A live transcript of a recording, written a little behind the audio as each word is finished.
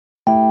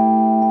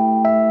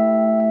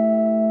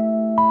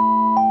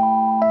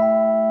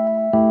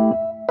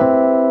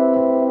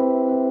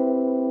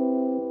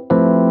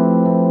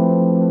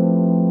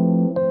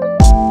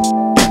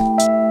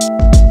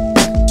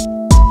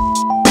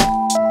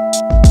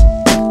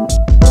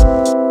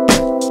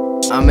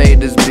made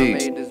this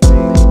beat.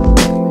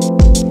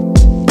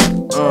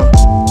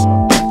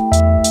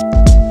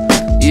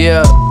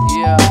 Yeah.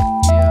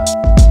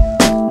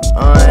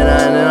 And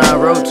then I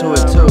wrote to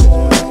it too.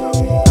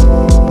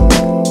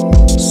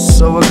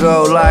 So it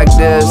go like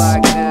this.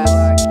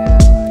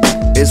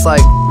 It's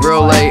like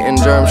real late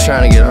and Germ's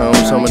trying to get home,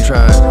 so I'ma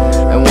try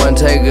and one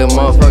take a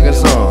motherfucking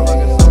song.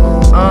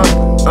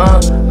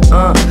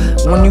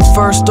 When you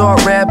first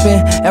start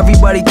rapping,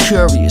 everybody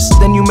curious.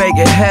 Then you make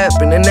it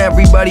happen and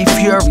everybody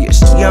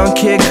furious. Young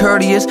kid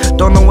courteous,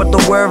 don't know what the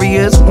worry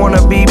is.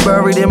 Wanna be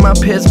buried in my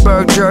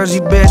Pittsburgh jersey,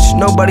 bitch.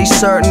 Nobody's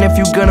certain if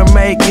you gonna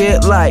make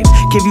it. Life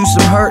give you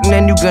some hurtin'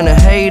 and you gonna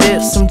hate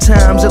it.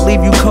 Sometimes it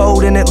leave you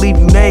cold and it leave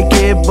you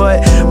naked.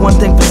 But one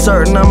thing for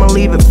certain, I'ma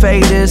leave it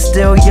faded.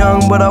 Still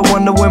young, but I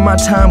wonder when my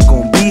time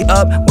gon' be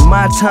up. When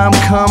my time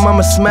come,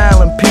 I'ma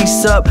smile and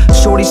peace up.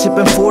 Shorty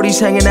sippin' 40s,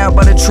 hanging out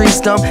by the tree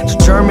stump. So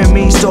German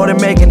me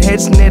started making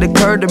hits and it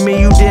occurred to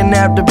me you didn't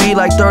have to be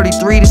like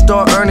 33 to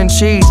start earning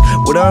cheese.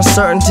 With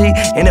uncertainty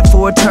in it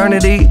for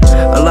eternity.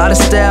 A lot of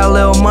style,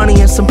 little money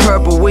and some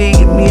purple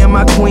weed. Me and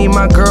my queen,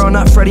 my girl,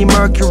 not Freddie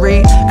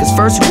Mercury. Cause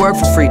first you work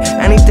for free,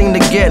 anything to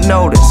get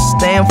noticed.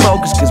 Staying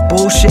focused cause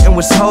bullshitting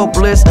was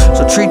hopeless.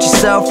 So treat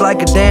yourself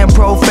like a damn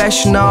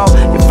professional.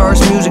 Your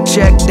first music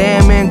check,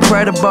 damn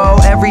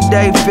incredible. Every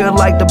day feel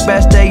like the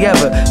best day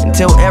ever.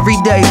 Until every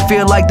day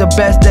feel like the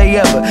best day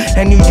ever.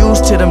 And you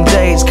used to them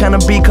days, kinda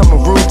become a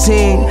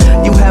routine.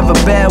 You have a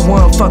bad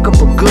one, fuck up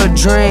a good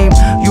dream.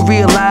 You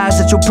realize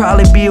that you'll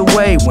probably be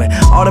away when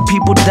all the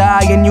people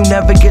die and you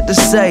never get to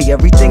say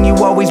everything you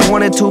always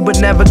wanted to but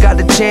never got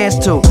the chance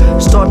to.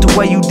 Start to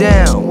weigh you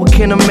down, what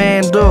can a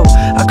man do?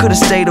 I could've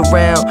stayed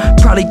around,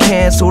 probably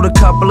canceled a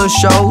couple of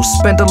shows.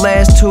 Spent the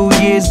last 2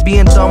 years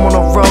being dumb on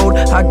the road.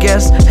 I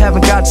guess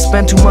haven't got to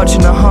spend too much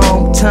in the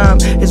home. Time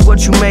is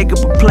what you make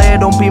of a player,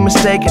 don't be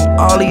mistaken.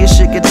 All of your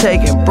shit get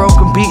taken,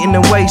 broken, beaten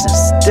and wasted.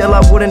 Still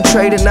I wouldn't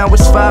trade it, now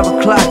it's 5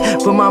 o'clock,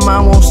 but my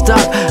mind won't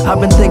stop. I've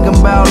been thinking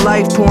about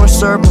life, pouring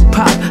syrup and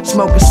pop,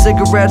 smoking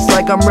cigarettes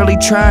like I'm really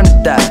trying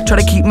to die. Try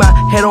to keep my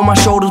head on my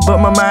shoulders, but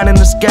my mind in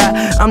the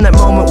sky. I'm that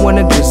moment when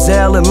a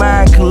gazelle and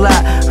lion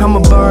collide. I'm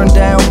a burn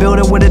down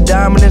building with a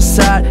diamond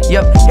inside.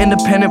 Yup,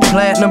 independent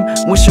platinum,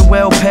 wishing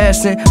well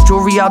passing.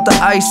 Jewelry out the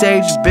ice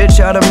age, bitch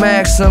out of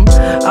Maxim.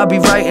 I'll be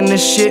writing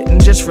this shit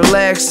and just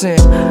relaxing.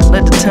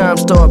 Let the time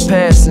start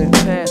passing.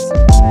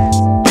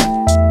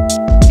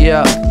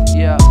 Yeah.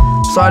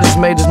 So I just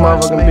made this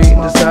motherfucking beat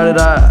and decided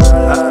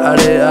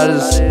I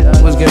just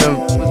was gonna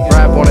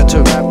rap on it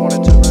too.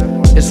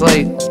 It's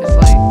late.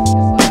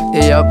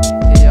 Yup.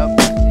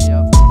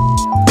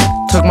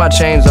 Took my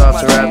chains off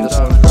to rap this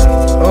one.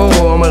 Oh, I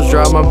almost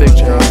dropped my big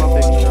chain.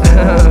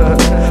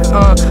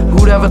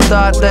 Who'd ever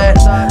thought that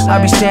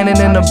I'd be standing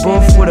in the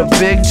booth with a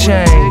big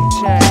chain?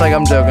 It's like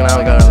I'm joking, I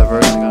don't got another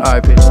verse.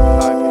 R.I.P.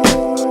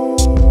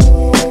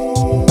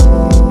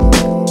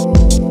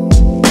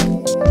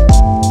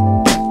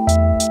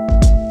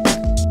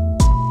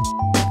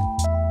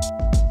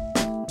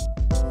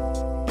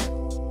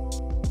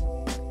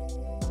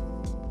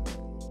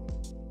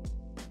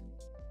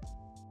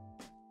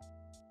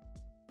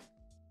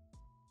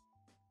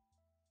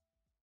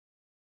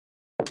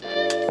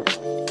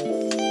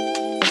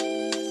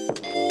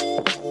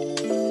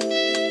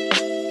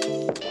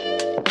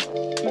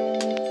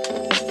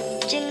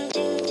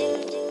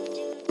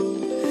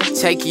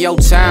 Take your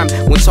time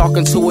when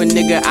talking to a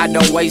nigga, I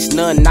don't waste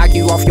none. Knock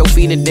you off your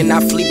feet and then I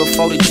flee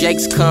before the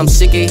jakes come.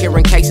 Sick of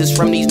hearing cases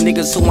from these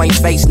niggas who ain't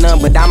face none.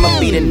 But I'ma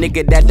be the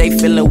nigga that they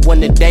feelin' when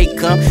the day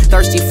come.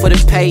 Thirsty for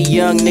the pay,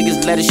 young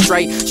niggas let it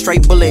straight.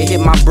 Straight bullet hit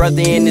my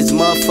brother in his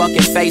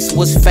motherfucking face.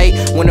 What's fate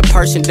when a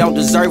person don't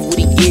deserve what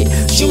he get?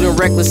 Shooting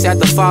reckless at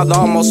the father,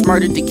 almost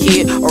murdered the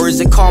kid. Or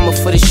is it karma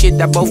for the shit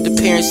that both the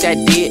parents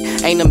had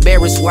did? Ain't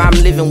embarrassed why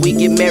I'm living, we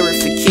get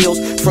married for kills.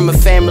 From a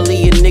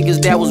family of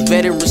niggas that was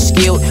veteran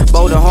skilled.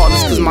 Bold and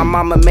heartless cause my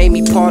mama made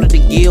me part of the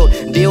guild.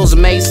 Deals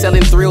made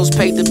selling thrills,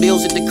 paid the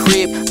bills at the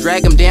crib.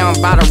 Drag him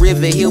down by the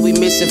river, he'll be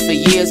missing for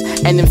years.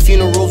 And them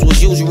funerals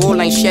was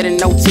usual, ain't shedding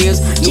no tears.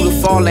 Knew the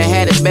fall and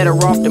had it better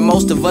off than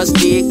most of us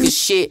did. Cause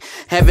shit,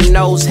 heaven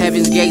knows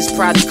heaven's gates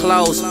probably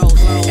closed.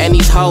 And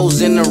these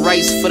hoes in the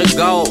race for the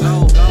gold.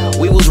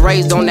 We was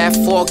raised on that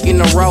fork in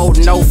the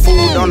road. No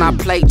food on our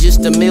plate,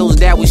 just the meals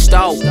that we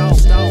stole.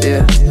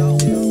 Yeah.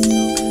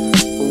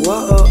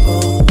 Whoa,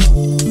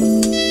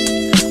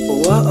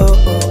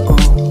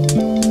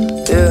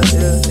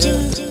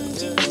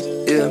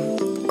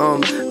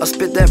 I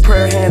spit that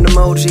prayer hand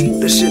emoji,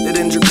 the shit that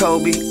in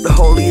Jacoby. The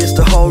holiest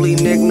of holy,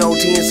 Nick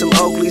Nolte and some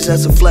Oakleys,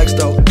 that's a flex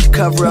though. To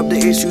cover up the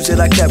issues that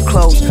I kept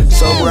close.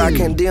 Sober, I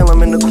can't deal,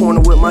 I'm in the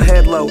corner with my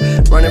head low.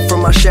 Running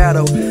from my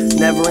shadow,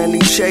 never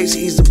ending chase,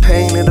 ease the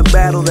pain of the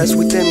battle that's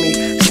within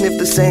me. Sniff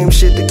the same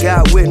shit that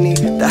got Whitney,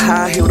 the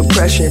high heel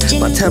depression.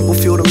 My temple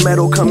feel the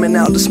metal coming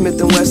out the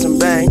Smith & Wesson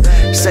bang.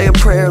 Say a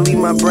prayer, leave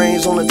my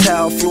brains on the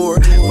tile floor.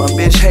 My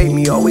bitch hate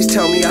me, always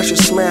tell me I should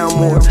smile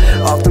more.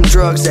 Off them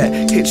drugs that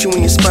hit you in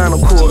your spinal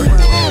cord.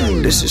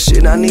 This is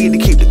shit I need to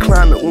keep the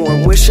climate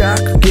warm. Wish I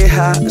could get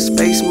high, a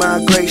space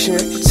migration.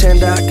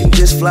 Pretend I can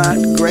just fly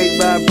to great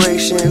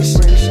vibrations.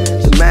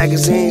 The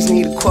magazines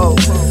need a quote.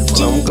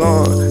 Well, I'm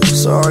gone,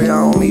 sorry,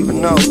 I don't even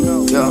know.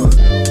 Yo.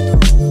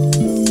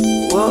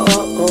 Whoa,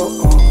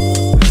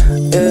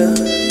 yeah.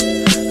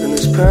 And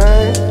this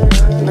pain,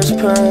 and this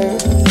pain,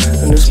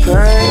 and this pain,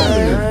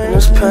 and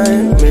this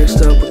pain,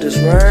 mixed up with this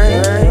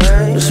rain,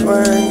 this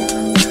rain,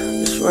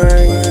 this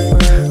rain,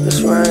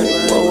 this rain.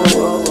 Whoa,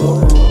 whoa, whoa, whoa.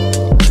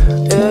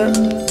 Yeah.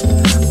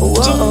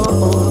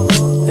 Whoa,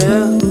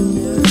 yeah.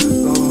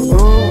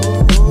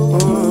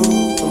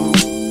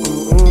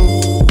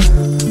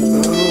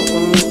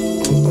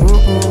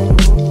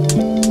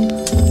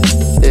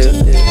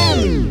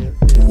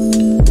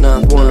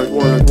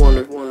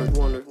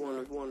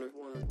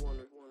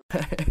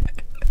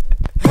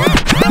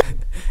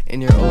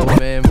 In your old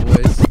man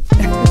voice.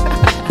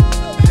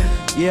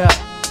 Yeah.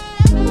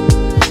 A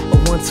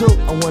 1-2,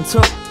 a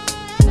 1-2.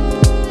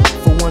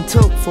 For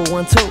 1-2, for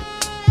 1-2.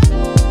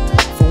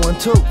 For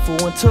 1-2, for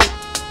 1-2.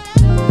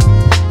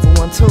 For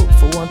 1-2,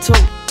 for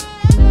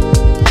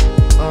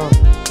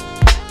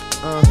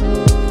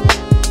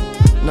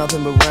 1-2.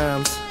 Nothing but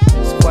rhymes.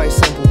 It's quite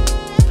simple.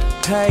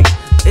 Hey.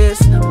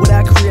 It's what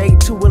I create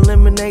to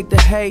eliminate the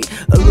hate,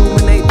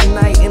 illuminate the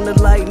night in the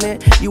lightning.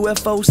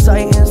 UFO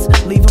sightings,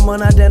 leave them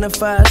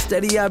unidentified.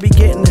 Steady, I be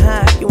getting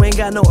high. You ain't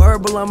got no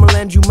herbal, I'ma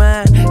lend you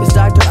mine. It's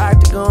Dr.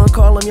 Octagon,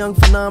 call him Young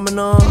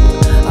Phenomenon.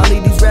 I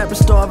leave these rappers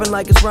starving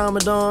like it's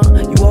Ramadan.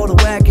 You all the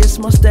wackest,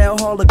 my style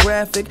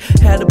holographic.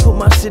 Had to put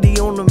my city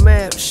on the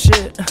map,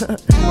 shit.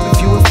 If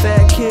you a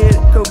fat kid,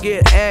 go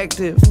get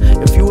active.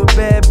 If you a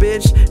bad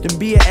bitch, then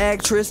be an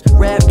actress.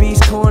 Rap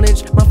beast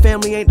carnage, my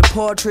family ain't the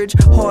partridge.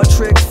 Hard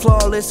trick.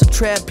 Flawless, a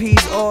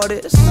trapeze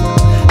artist.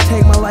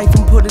 Take my life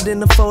and put it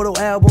in a photo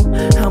album.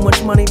 How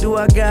much money do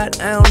I got?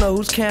 I don't know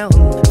who's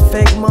counting.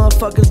 Fake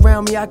motherfuckers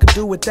around me, I could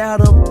do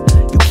without them.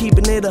 You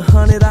keeping it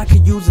 100, I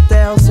could use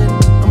 1,000.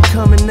 I'm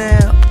coming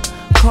now,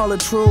 call it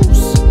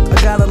truce. I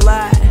gotta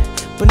lie,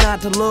 but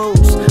not to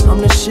lose. I'm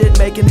the shit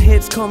making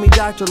hits, call me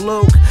Dr.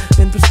 Luke.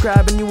 Been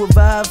prescribing you a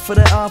vibe for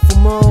that awful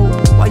mood.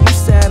 Why you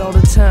sad all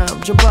the time?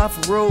 Jump off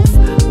a roof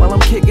while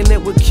I'm kicking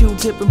it with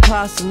Q-tip and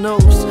pasta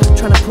notes.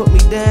 Trying to put me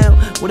down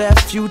with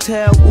that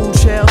futile woo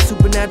child.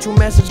 Supernatural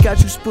message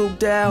got you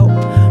spooked out.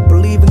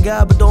 Believe in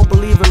God but don't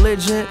believe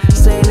religion.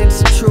 Saying it's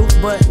the truth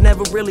but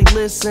never really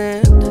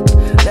listened.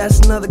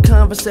 That's another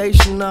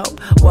conversation though.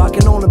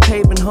 Walking on the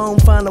pavement home,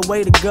 find a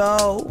way to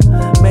go.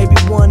 Maybe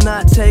one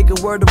not take a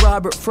word to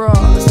Robert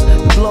Frost.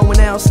 You blowing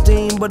out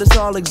steam but it's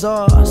all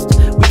exhaust.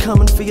 We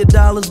coming for your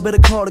dollars, better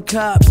call the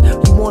cops.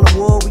 You want a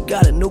war, we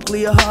got a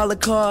nuclear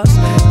holocaust.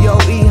 Yo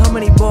E, how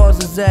many bars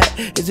is that?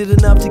 Is it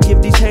enough to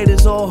give these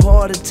haters all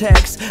heart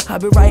attacks? I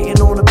been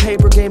writing on a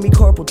paper, gave me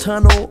carpal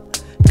tunnel.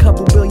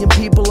 Couple billion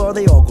people, are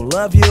they all gonna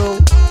love you?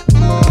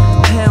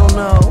 Hell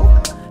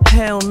no,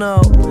 hell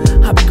no.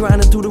 I be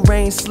grinding through the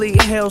rain,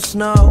 sleet, hail,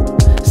 snow.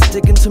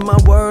 Sticking to my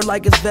word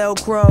like it's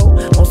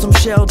Velcro. On some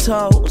shell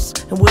toes,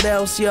 and what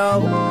else,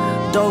 yo?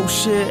 Dope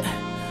shit,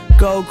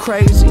 go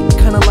crazy.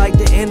 Kinda like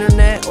the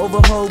internet over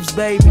hopes,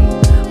 baby.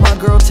 My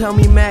girl tell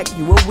me, Mac,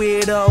 you a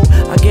weirdo.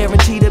 I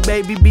guarantee that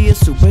baby be a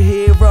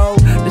superhero.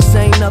 This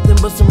ain't nothing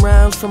but some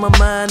rhymes from my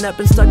mind that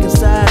been stuck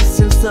inside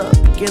since the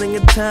beginning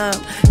of time.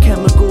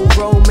 Chemical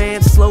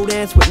romance, slow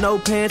dance with no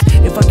pants.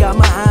 If I got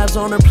my eyes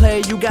on her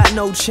play, you got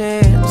no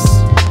chance.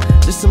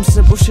 This some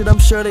simple shit I'm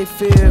sure they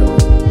feel.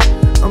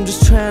 I'm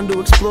just trying to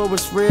explore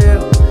what's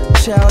real.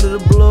 Child of the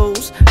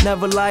blues,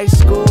 never liked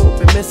school.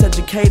 Been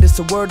miseducated,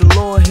 so word to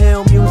Lauryn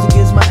Hill. Music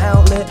is my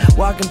outlet,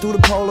 walking through the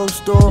polo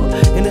store.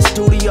 In the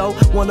studio,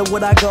 wonder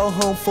what I go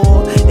home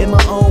for. In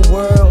my own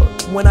world,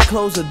 when I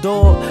close the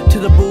door to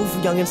the booth,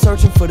 young and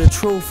searching for the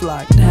truth.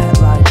 Like that,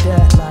 like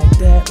that, like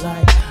that,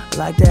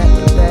 like that,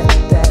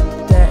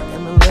 like that,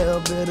 and a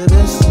little bit of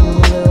this, and a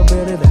little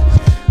bit of that.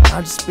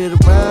 I just spit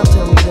around,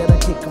 tell me that I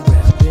kick a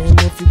rap. And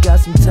if you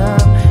got some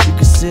time, you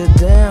can sit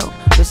down.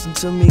 Listen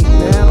to me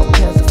now,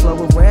 pass the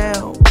flow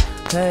around.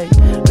 Hey,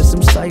 there's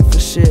some cypher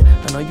shit,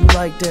 I know you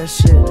like that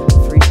shit.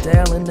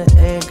 Freestyle in the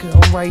end, cause I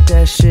don't write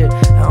that shit.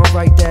 I don't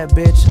write that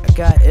bitch, I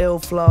got ill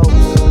flows.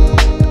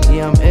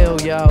 Yeah, I'm ill,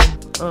 yo.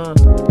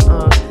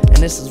 And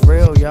this is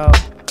real, yo.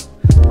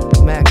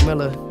 Mac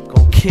Miller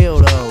gon' kill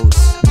those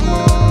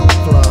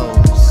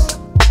flows.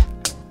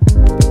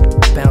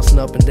 Bouncing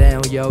up and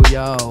down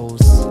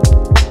yo-yos.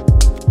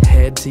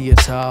 Head to your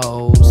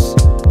toes.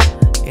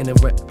 In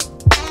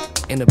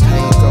the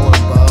paint,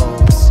 throwing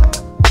bows.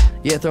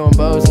 Yeah, throwing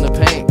bows in the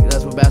paint.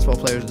 That's what basketball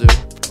players do.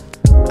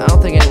 I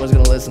don't think anyone's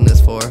gonna listen to this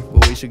for,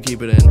 but we should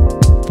keep it in.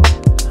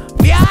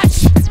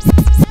 Biatch!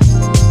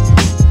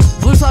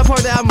 Blue Slide Park,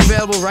 the album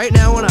available right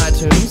now on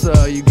iTunes.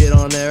 So you get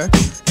on there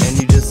and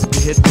you just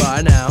hit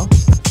buy now.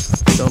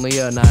 It's only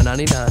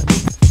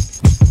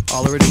 $9.99.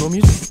 All original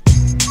music.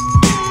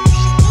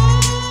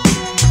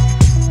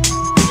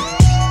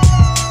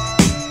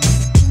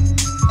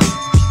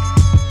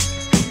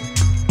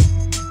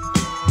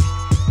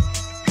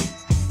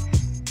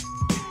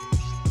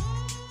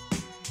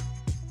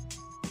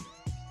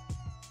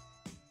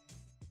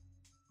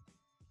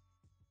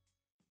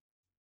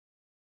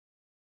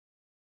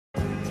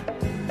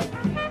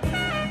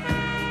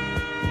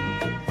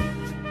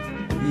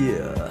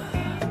 Yeah.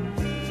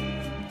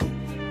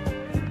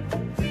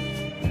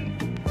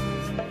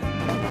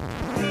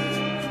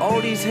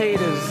 All these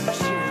haters,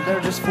 they're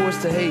just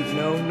forced to hate, you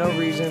know, no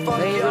reason. They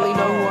ain't really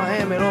know who I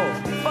am at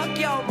all. Fuck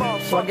y'all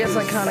motherfuckers. So I guess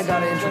I kinda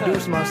gotta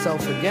introduce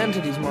myself again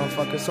to these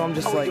motherfuckers, so I'm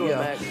just like,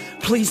 yeah.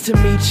 Pleased to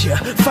meet ya,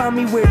 find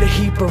me where the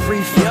heap of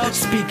reefer.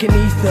 Speaking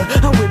ether,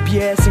 I whip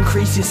your ass and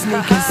crease your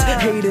sneakers.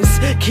 Haters,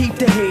 keep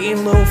the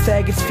hating, little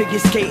faggots figure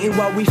skating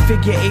while we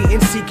figure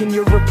eightin', seeking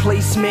your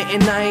replacement.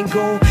 And I ain't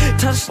gon'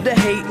 touch the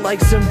hate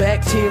like some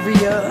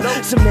bacteria.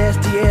 Some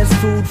nasty ass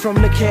food from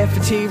the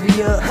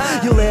cafeteria.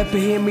 You'll have to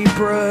hear me,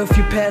 bruh, if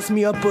you pass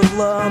me up a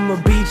love. I'ma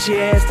beat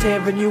your ass,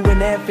 tearing you in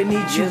half and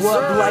eat you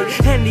up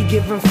like any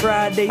given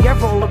Friday. I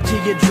roll up to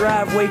your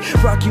driveway,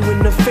 rock you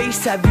in the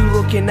face, have you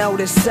looking out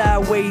as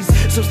sideways.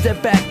 So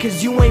step back,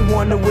 cause you ain't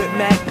wanna whip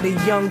Mac, the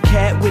young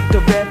cat with the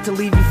rap to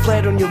leave you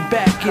flat on your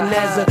back. And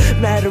as a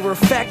matter of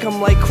fact,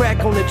 I'm like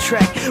crack on the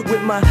track,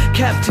 with my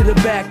cap to the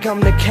back, I'm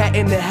the cat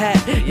in the hat.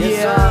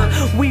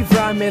 Yeah, we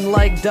rhyming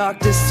like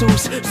Dr.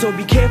 Seuss, so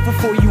be careful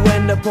before you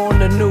end up on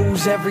the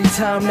news every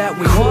time that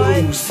we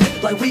cruise.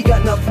 Like we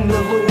got nothing to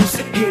lose,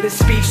 hear the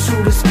speech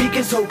through the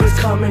speakers, hope it's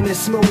coming in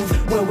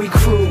smooth when we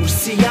cruise.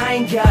 See, I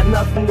ain't got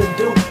nothing to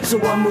do,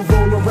 so I'ma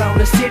roll around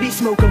the city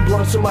smoking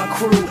blunts with my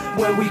crew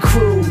when we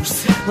cruise.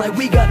 Like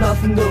we got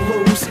nothing to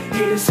lose,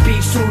 hear the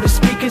speech through the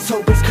speakers,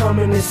 hope it's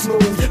coming in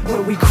smooth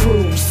when we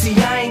cruise. See,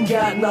 I ain't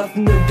got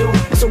nothing to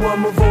do, so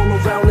I'ma roll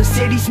around the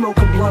city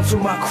smoking blunts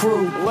with my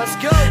crew. Let's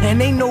go.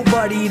 And ain't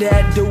nobody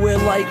that do it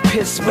like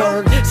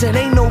Pittsburgh. Said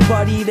ain't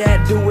nobody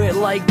that do it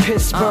like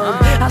Pittsburgh.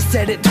 I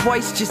said it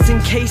twice just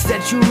in case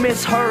that you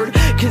misheard,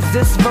 cause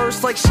this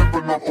verse like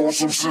sipping up on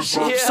some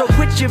scissors. So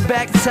quit your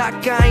back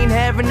talk, I ain't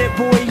having it,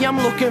 boy. I'm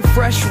looking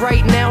fresh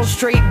right now,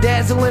 straight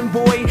dazzling,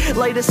 boy.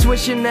 Later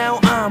switching now,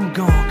 I'm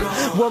gone.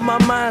 Well, my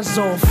mind's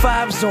on,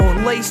 5's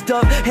on, laced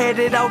up,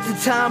 headed out to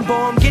time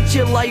bomb. Get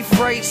your life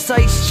right,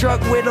 sights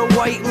struck with a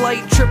white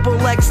light, triple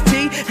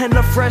XT, and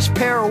a fresh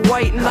pair of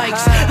white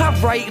Nikes. I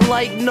write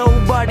like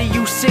nobody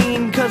you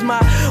seen, cause my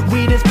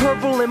weed is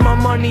purple and my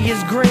money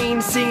is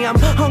green. See, I'm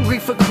hungry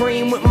for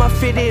cream with my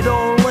fitted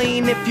on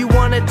lean. If you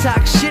wanna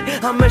talk shit,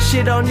 I'ma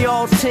shit on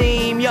y'all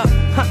team. Yup,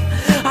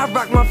 I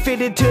rock my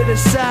fitted to the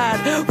side,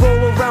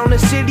 roll around the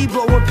city,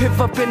 blowing piff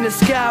up in the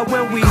sky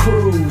when we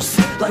cruise.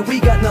 Like we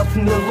got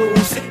nothing to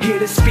lose, hear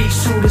the speech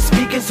through the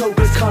speakers, hope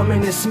it's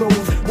coming in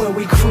smooth when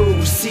we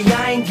cruise. See,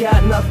 I ain't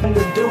got nothing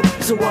to do,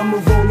 so I'ma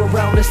roll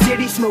around the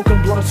city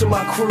smoking blunts with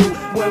my crew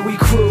when we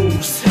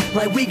cruise.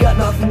 Like we got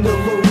nothing to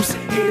lose,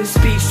 hear the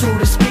speech through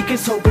the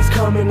speakers, hope it's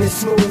coming in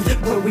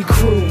smooth when we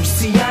cruise.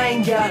 See, I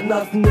ain't got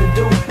nothing to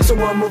do, so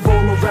I'ma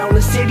roll around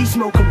the city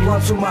smoking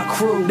blunts with my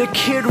crew. The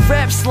kid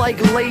raps like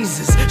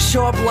lasers,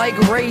 sharp like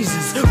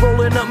razors,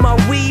 rolling up my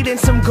weed in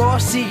some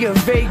Garcia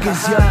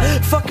Vegas. Yeah,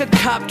 fuck a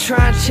cop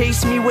trying to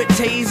chase me with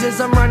tasers.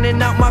 I'm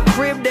running out my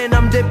crib, then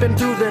I'm dipping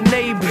through the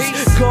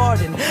neighbor's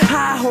garden.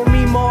 Hi,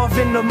 homie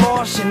Marvin the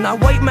Martian. I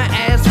wipe my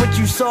ass with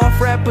you soft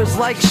rappers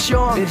like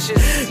Sean.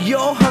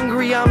 You're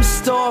hungry, I'm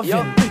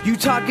starving. You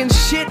talking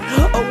shit?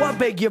 Oh, I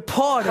beg your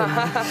pardon.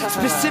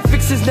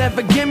 Specifics is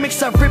never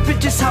gimmicks, I rip it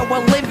just how I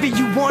live it.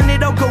 You want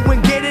it, I'll go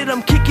and get it.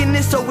 I'm kicking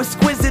it so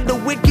exquisite, the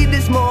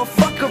wickedest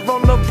motherfucker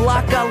on the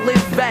block I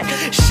live at.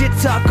 Shit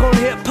talk on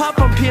hip hop,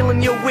 I'm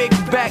peeling your wig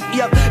back.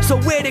 Yup, so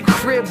where the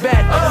crib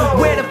at?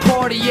 Where the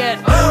party at?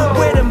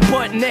 Where them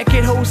butt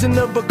naked hoes in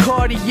the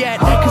Bacardi at?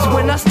 Cause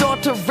when I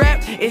start to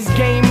rap, it's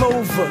game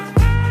over.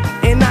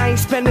 And I ain't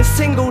spend a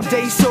single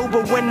day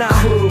sober when I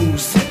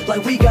cruise.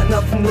 Like we got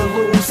nothing to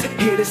lose,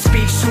 hear the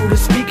speech through the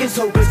speakers,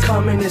 hope it's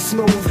coming in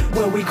smooth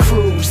when we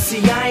cruise.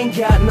 See, I ain't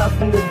got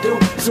nothing to do,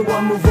 so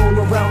I'ma roll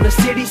around the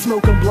city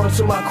smoking blunts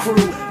with my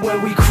crew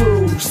when we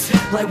cruise.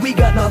 Like we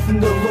got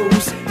nothing to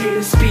lose, hear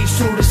the speech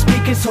through the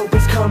speakers, hope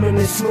it's coming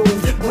in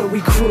smooth when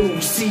we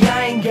cruise. See,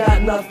 I ain't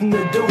got nothing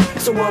to do,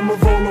 so I'ma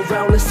roll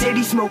around the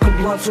city smoking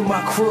blunts with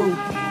my crew.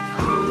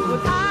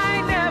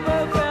 I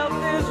never felt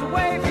this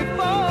way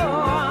before.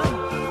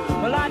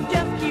 Well, I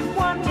just keep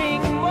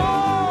wanting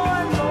more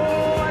and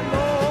more and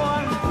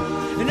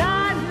more. And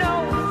I know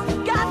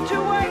it's got to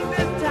wait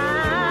this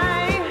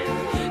time,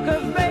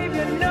 cause baby,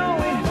 you know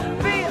it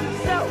feels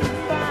so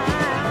fine.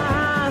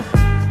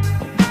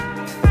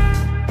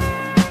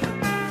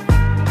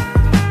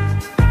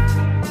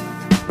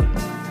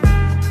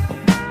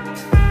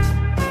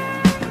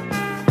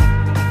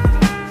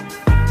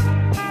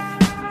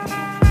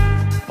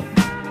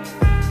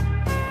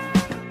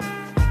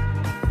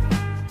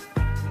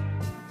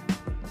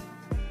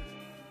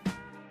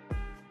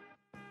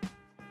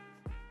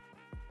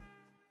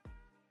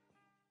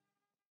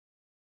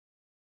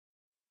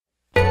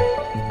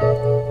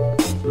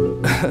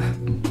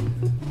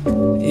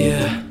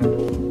 Yeah,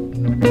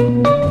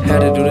 had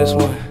to do this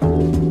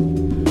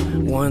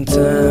one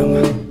time.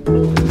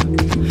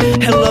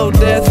 Hello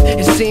death,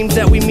 It seems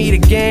that we meet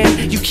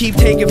again. You keep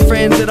taking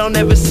friends that I'll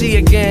never see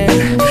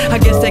again. I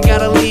guess they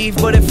gotta leave,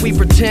 but if we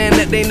pretend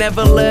that they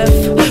never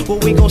left, well,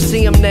 we gon'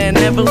 see them then.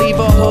 Never leave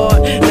our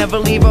heart, never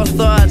leave our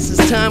thoughts.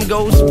 As time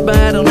goes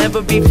by, they'll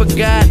never be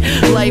forgot.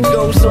 Life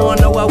goes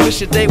on, oh, I wish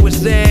that they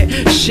was there.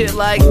 Shit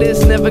like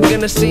this never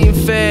gonna seem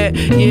fair.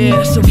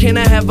 Yeah, so can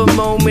I have a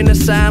moment of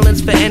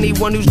silence for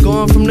anyone who's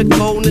gone from the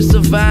coldness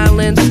of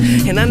violence?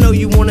 And I know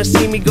you wanna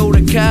see me go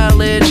to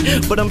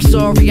college, but I'm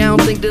sorry, I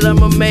don't think that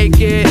I'ma make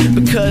it,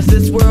 because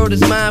this world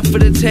is mine for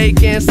the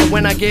taking. So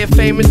when I get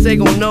famous, they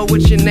gon' know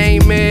what your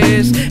name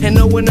is, and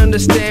no one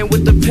understand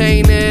what the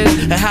pain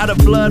is, and how the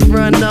blood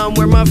run numb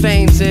where my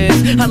veins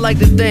is. I'd like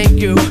to thank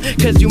you,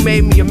 cause you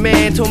made me a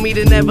man, told me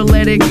to never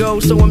let it go,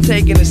 so I'm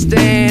taking a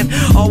stand.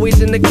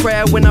 Always in the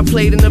crowd when I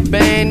played in the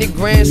band. Your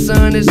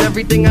grandson is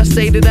everything I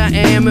say that I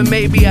am, and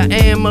maybe I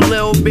am a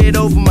little bit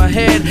over my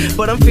head,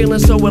 but I'm feeling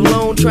so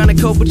alone, trying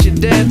to cope with your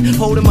death,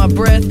 holding my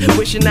breath,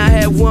 wishing I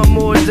had one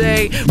more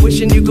day,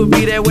 wishing you could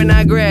be there when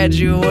I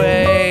graduate.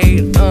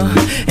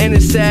 And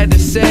it's sad to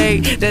say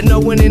that no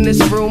one in this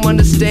room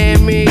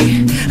understand me.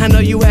 I know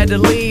you had to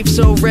leave,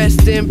 so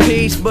rest in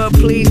peace, but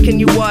please can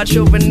you watch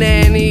over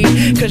Nanny,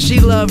 cause she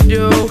loved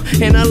you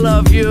and I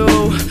love you.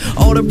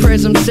 All the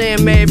prayers I'm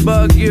saying may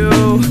bug you,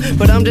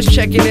 but I'm just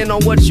checking in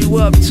on what you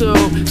up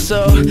to.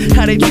 So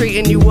how they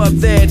treating you up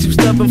there? Too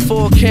stubborn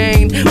for a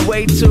cane,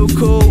 way too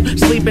cool,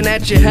 sleeping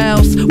at your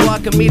house,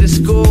 walking me to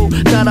school.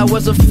 Thought I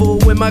was a fool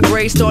when my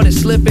grades started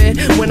slipping.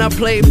 When I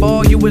played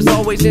ball, you was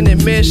always in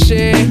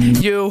admission.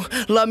 You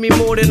love me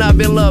more than I've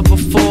been loved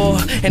before,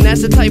 and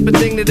that's the type of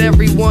thing that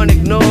everyone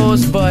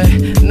ignores, but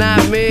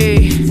not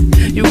me.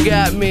 You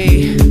got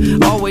me,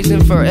 always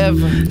and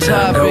forever.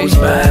 Time goes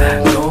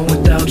by, going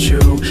without you.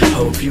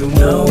 Hope you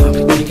know I'll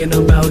be thinking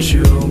about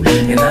you.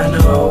 And I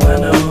know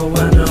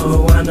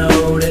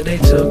that they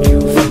took you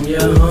from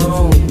your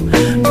home,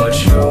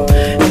 but you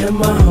in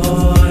my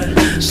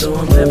heart, so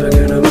I'm never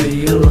gonna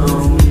be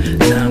alone.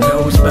 Time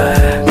goes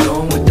by,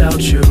 going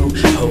without you.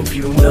 Hope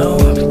you know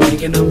I'll be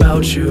thinking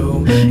about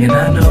you. And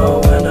I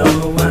know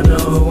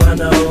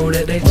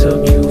that they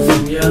took you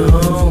from your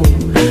home,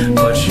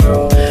 but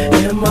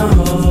you in my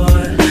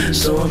heart,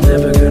 so I'm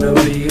never gonna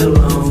be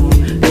alone.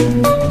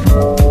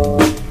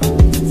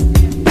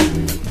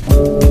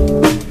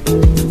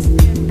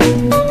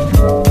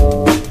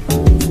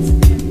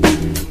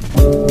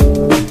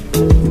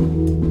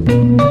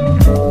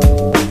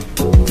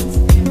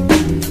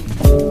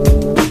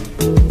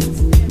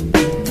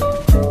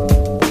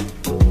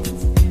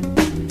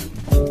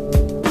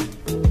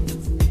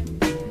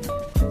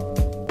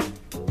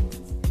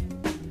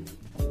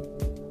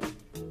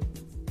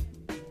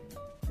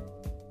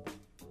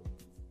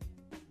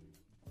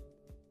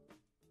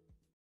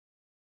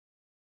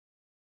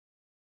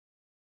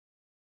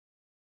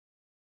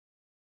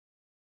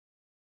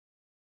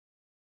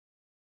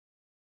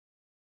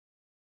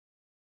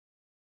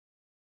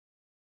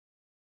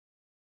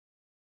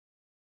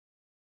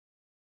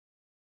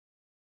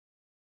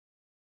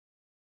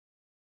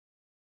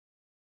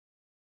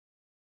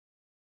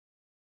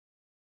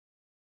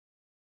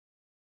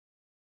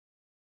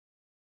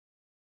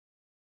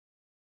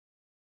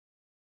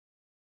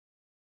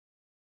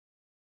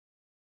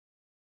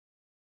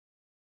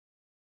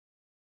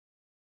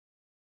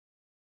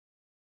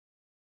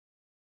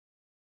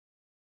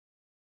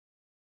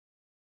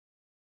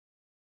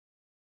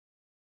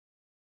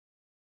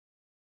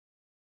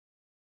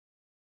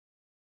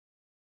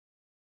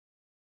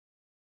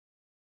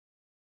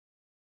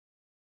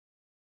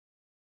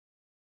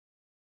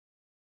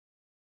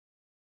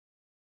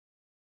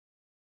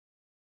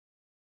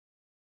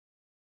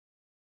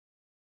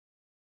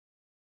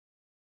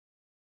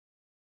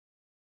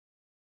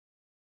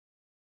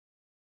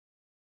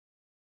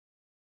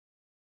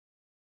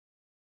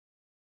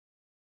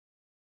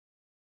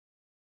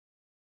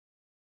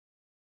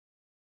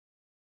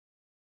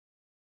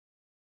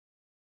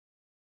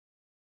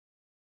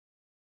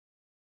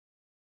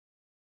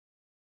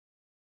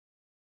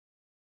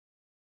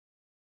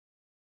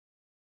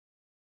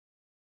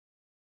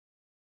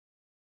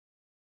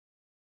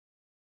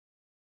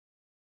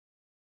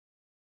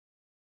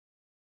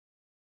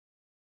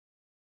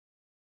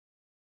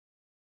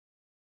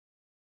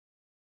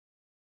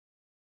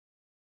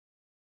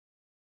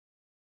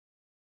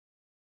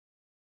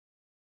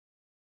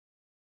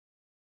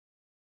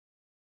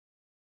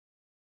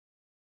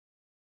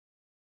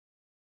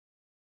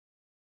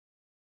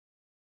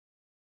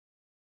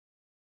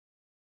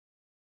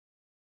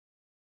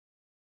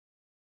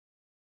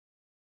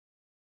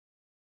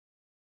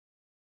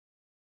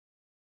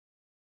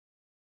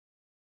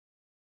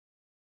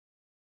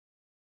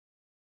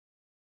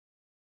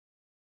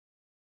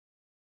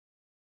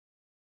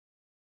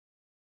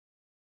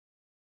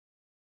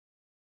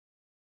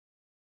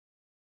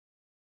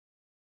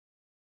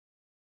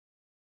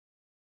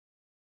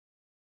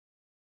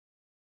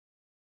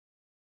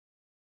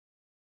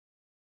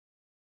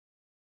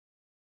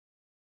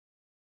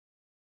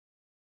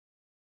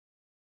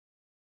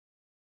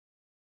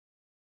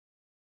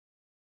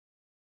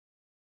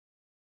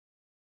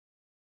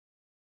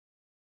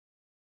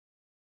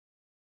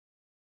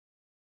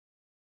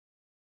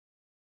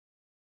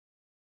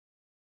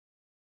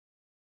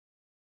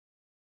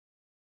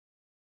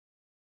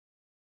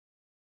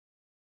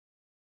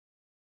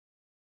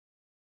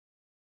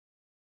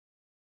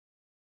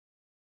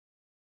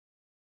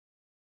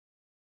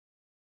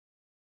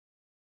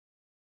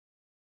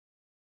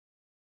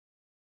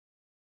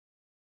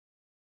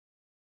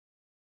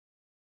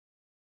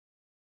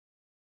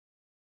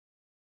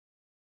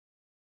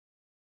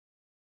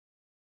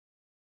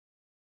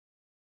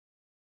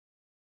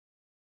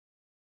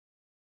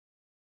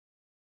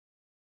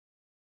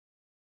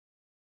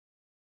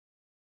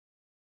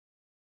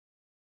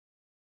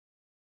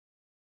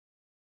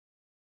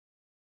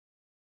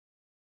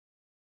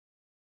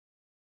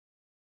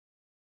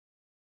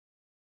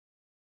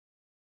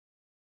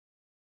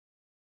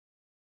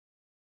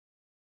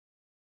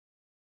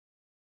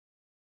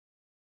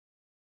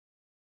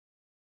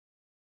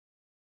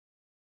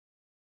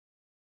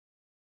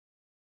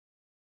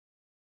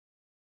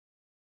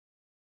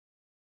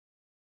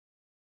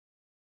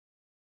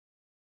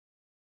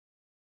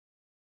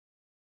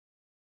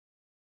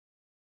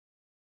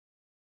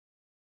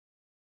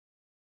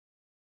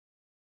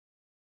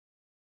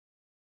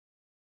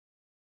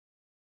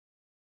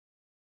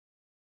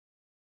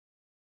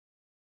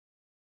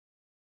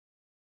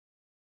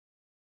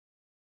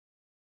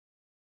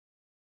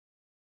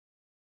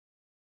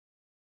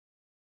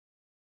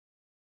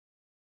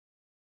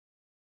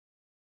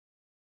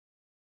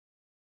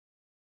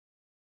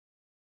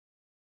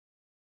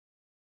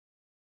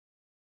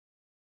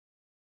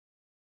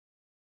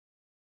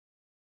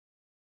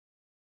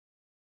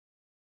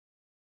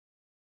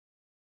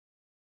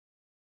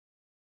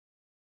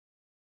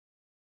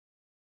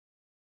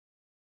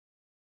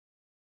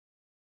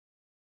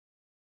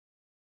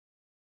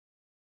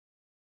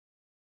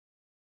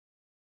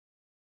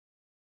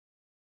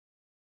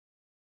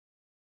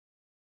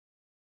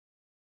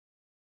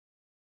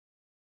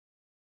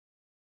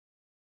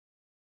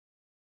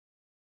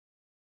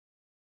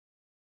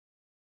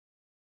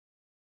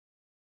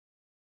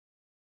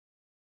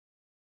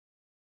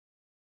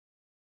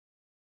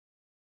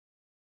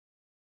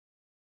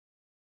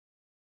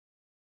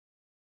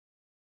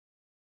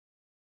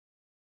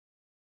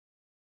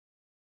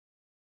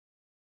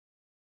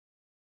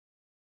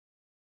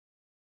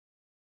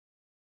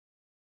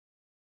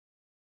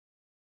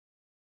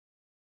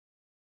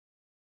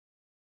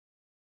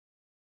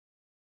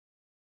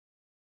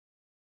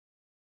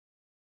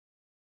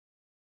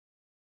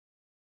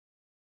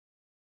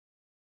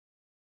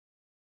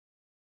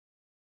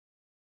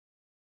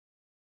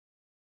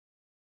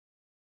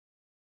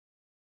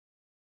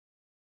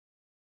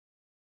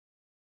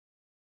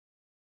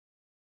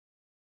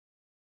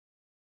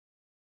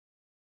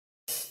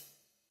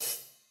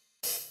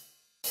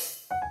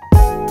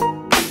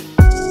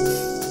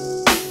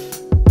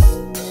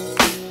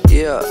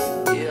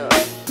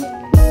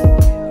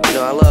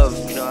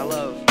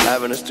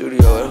 having a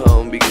studio at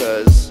home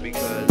because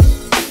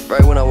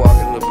right when I walk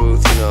into the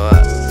booth,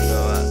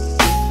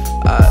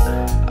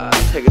 I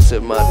take a sip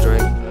of my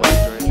drink,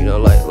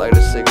 light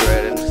a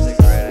cigarette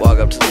and walk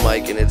up to the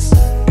mic, and it's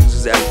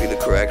exactly the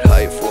correct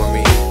height for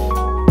me.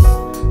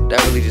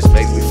 That really just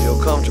makes me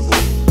feel comfortable.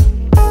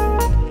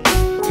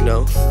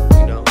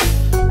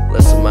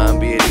 Let some mind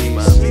be at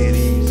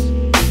ease.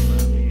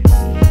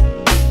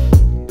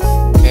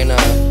 And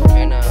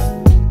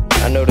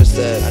I noticed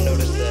that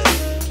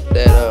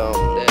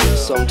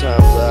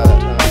sometimes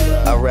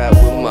I rap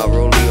with my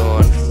rollie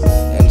on,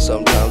 and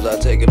sometimes I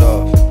take it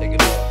off. You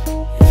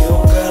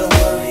don't gotta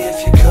worry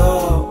if you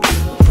call.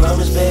 I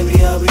promise,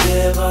 baby, I'll be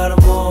there by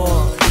the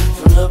morning.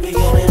 From the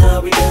beginning,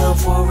 I'll be down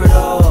for it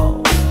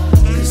all.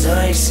 'Cause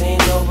I ain't seen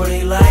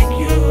nobody like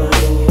you.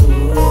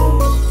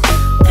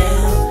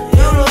 And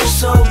you look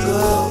so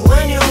good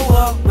when you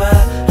walk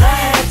by. I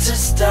had to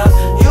stop,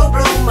 you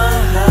blew my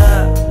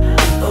heart.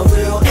 A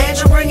real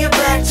angel, bring it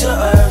back to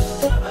earth.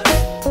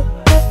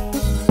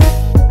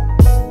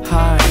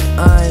 Hi,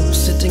 I'm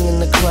sitting in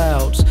the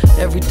clouds.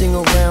 Everything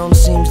around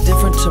seems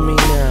different to me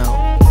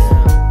now.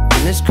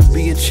 And this could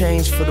be a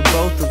change for the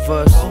both of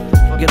us.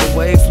 Get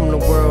away from the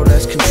world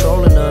that's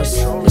controlling us.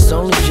 It's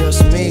only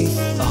just me,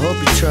 I hope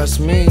you trust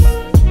me.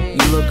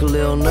 You look a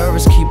little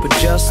nervous, keep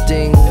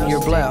adjusting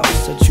your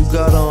blouse that you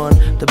got on.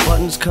 The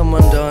buttons come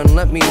undone,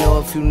 let me know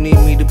if you need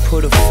me to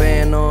put a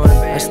fan on.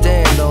 I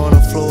stand on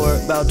the floor,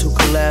 about to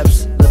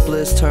collapse. The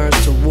bliss turns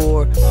to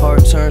war,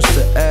 heart turns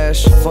to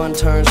ash. Fun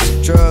turns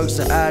to drugs,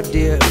 the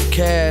idea of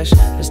cash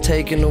has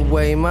taken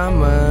away my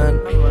mind.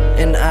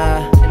 And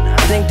I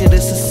think that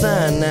it's a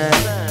sign that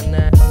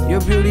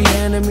your beauty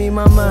handed me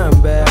my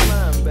mind back.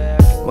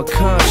 My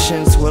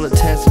conscience, well, it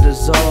tends to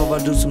dissolve. I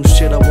do some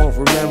shit I won't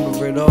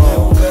remember at all. You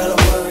don't gotta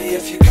worry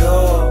if you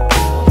call.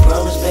 I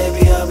promise,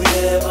 baby, I'll be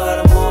there by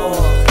the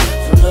morning.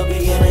 From the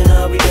beginning,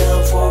 I'll be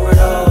down for it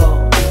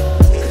all.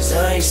 'Cause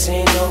I ain't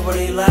seen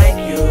nobody like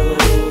you.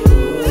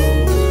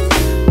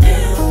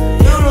 And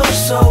you look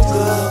so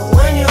good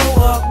when you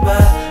walk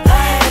by.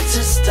 I had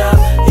to stop,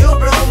 you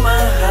blew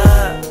my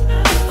heart.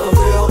 A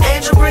real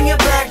angel, bring it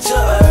back to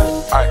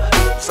earth. Alright,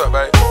 what's up,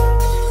 babe?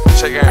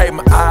 Hey,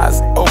 my eyes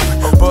open,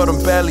 but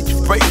I'm barely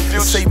afraid.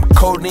 You say my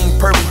codeine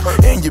purple,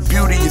 and your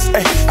beauty is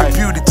your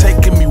beauty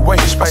taking me away.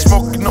 I'm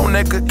smoking on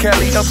that good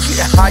Cali, I'm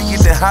getting higher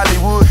than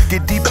Hollywood.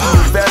 Get deep in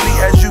your valley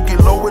as you get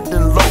lower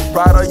than low.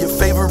 Rider, your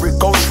favorite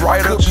ghost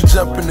rider. Could be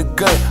jumping the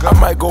gun, I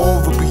might go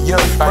over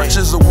beyond.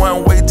 Purchase a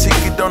one-way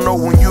ticket, don't know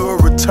when you'll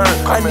return.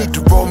 I need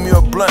to roll me a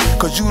blunt,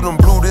 'cause you done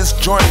blew this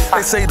joint.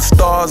 They say the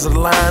stars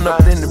align up,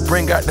 then they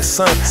bring out the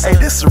sun. Hey,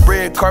 this a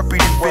red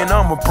carpet event,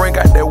 I'ma bring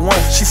out that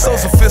one. She's so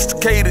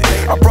sophisticated,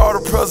 I brought her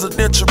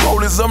presidential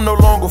rollers, I'm no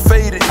longer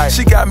faded.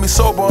 She got me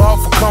sober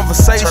off a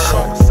conversation.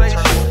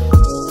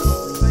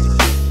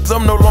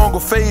 I'm no longer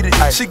faded.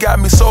 She got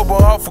me sober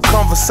off a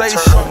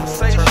conversation. You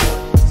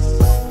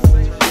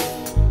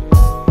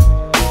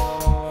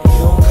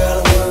don't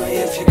gotta worry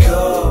if you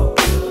call.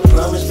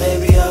 Promise,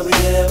 baby, I'll be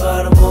there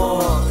by the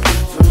morning.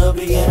 From the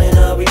beginning,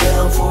 I'll be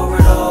down for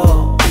it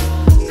all.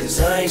 'Cause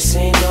I ain't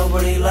seen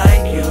nobody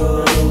like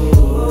you.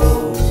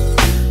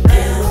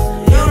 And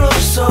you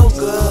look so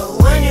good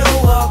when you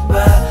walk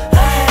by. I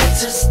had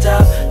to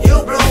stop, you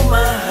blew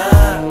my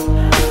heart.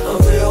 A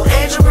real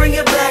angel, bring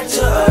it back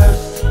to earth.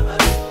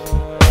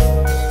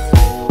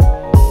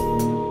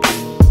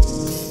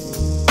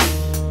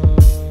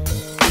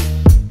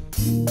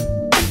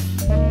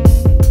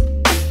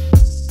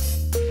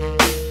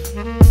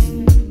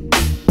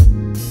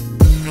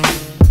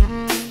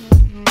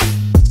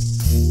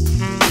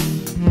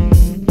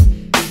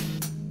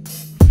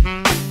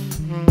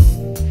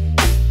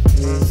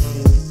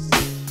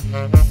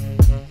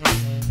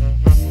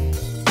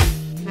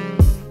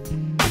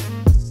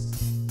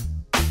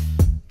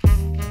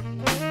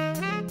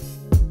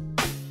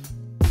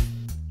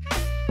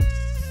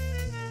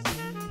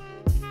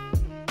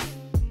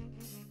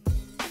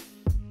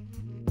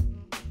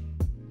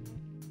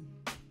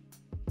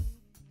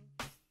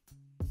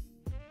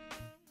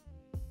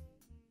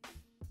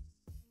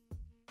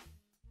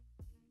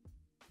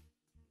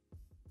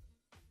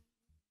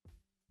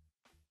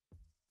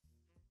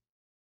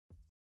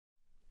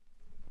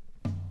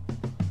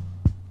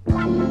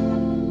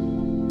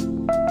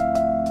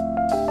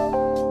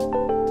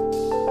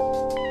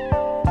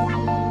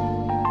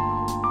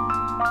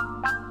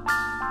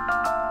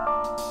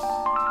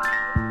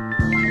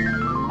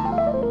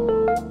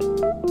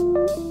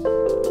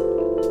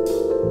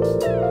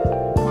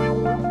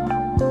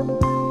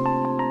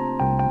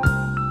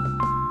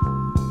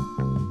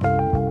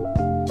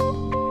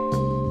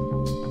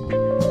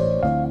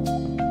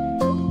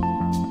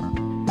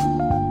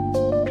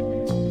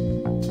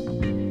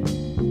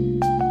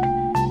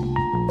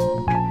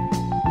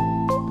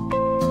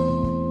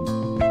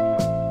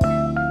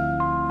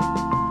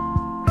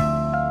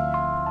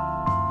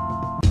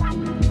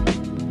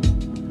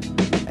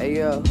 Hey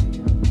yo,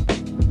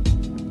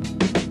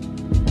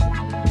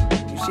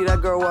 you see that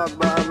girl walk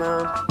by,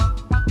 man?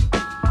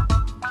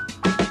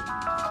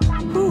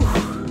 Whew.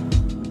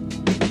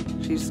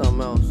 She's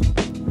something else.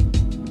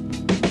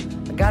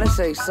 I gotta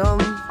say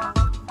something. You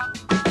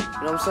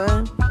know what I'm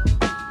saying?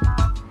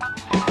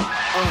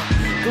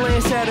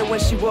 Glance at her when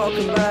she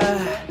walking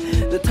by.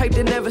 The type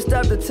that never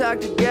stop to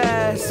talk to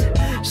guys.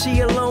 She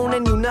alone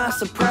and you not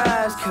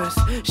surprised, cause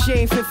she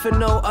ain't fit for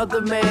no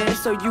other man.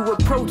 So you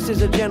approach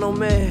as a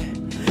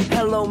gentleman.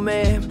 Hello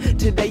ma'am,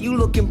 today you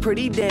looking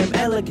pretty damn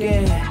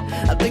elegant.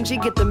 I think she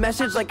get the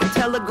message like a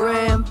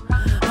telegram.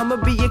 I'ma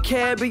be your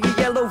cab or your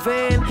yellow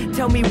van.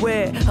 Tell me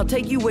where, I'll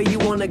take you where you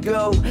wanna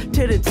go.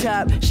 To the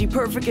top, she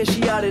perfect and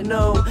she oughta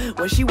know.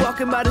 When she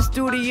walking by the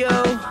studio,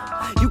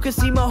 you can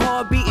see my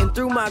heart beating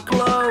through my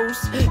clothes.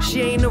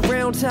 She ain't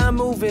around, time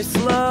moving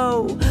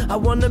slow. I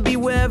wanna be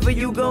wherever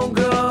you gon'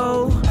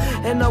 go.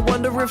 And I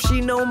wonder if she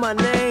know my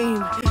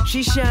name.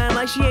 She shine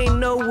like she ain't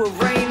know what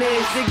rain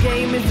is. The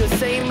game is the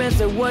same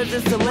as it was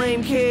in some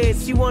lame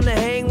kids. You wanna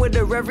hang with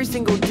her every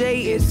single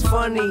day, it's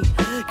funny,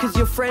 cause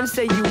your friends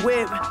say you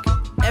whip.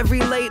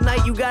 Every late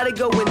night you gotta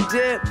go and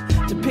dip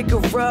to pick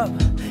her up.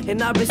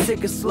 And I've been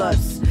sick of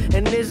sluts.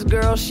 And this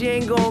girl, she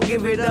ain't gon'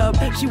 give it up.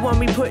 She want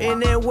me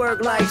putting in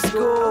work like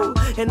school.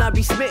 And I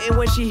be smitten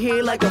when she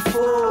here like a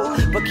fool.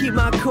 But keep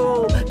my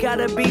cool,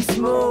 gotta be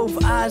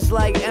smooth. Eyes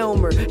like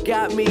Elmer,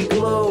 got me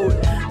glued.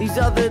 These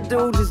other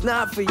dudes is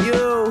not for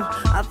you.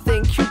 I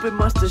think Cupid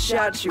must've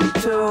shot you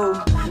too.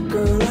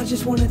 Girl, I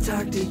just wanna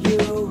talk to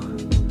you.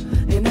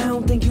 And I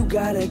don't think you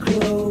got a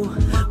clue.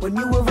 When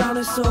you around,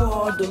 it's so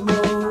hard to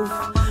move.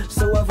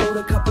 So I wrote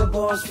a couple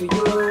bars for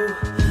you.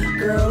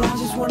 Girl, I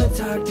just wanna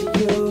talk to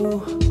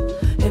you.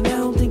 And I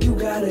don't think you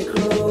got a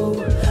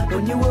clue.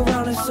 When you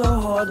around, it's so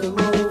hard to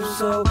move.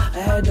 So I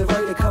had to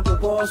write a couple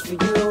bars for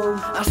you.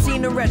 I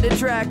seen her at the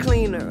dry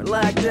cleaner,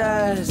 locked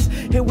eyes.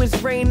 It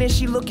was raining,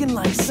 she looking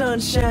like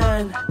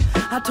sunshine.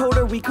 I told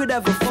her we could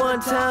have a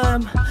fun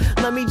time.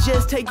 Let me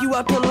just take you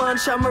out to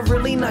lunch, I'm a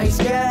really nice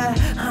guy.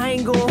 I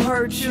ain't gon'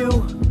 hurt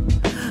you.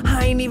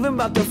 I ain't even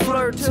about to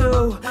flirt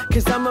too,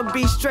 cause I'ma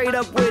be straight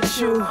up with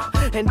you.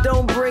 And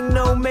don't bring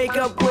no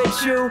makeup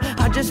with you.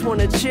 I just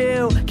wanna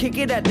chill, kick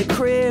it at the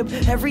crib.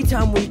 Every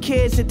time we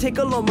kiss, it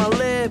tickle on my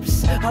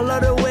lips. I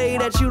love the way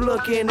that you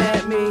looking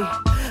at me.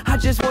 I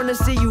just wanna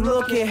see you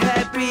looking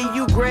happy.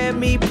 You grab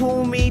me,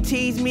 pull me,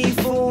 tease me,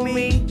 fool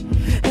me.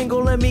 Ain't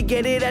gon' let me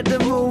get it at the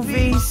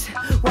movies.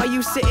 While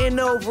you sitting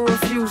over a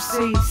few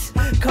seats,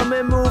 come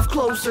and move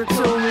closer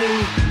to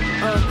me.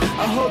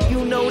 I hope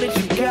you know that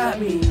you got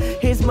me.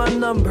 Here's my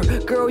number,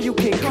 girl, you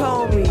can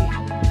call me.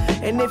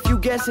 And if you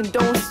guessing,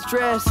 don't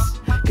stress,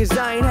 cause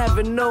I ain't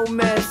having no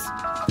mess.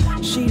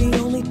 She the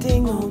only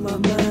thing on my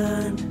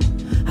mind.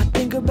 I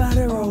think about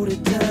her all the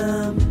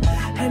time.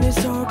 And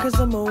it's hard cause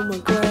I'm on my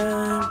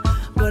grind.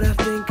 But I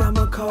think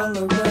I'ma call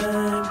her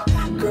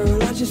mine.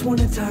 Girl, I just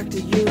wanna talk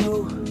to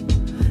you.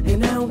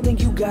 And I don't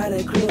think you got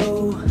a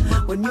clue.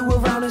 When you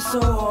around, it's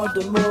so hard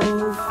to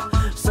move.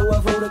 So I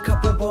wrote a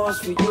couple bars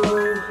for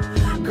you.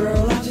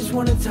 Girl, I just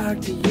wanna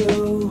talk to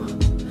you.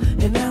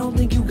 And I don't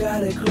think you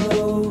got a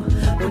clue.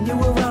 When you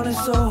around,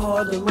 it's so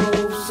hard to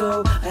move.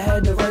 So I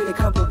had to write a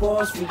couple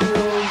bars for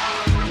you.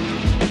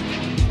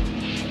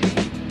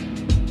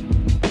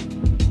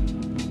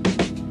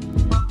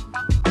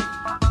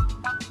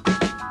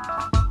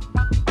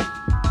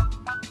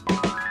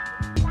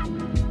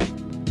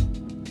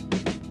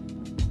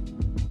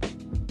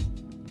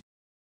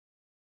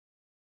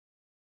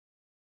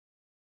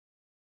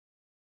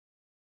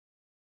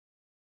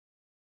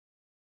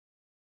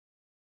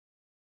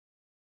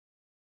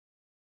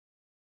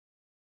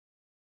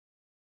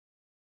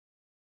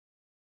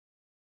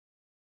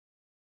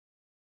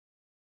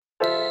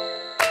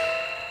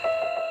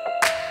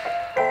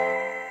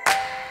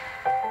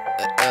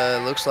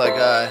 Looks like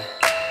I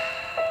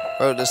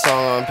wrote this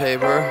song on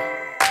paper.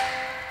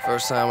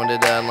 First time I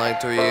did that in like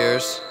 3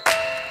 years.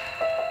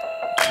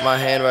 My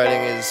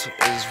handwriting is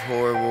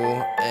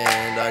horrible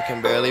and I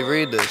can barely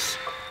read this.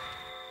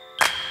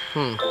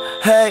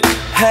 Hey,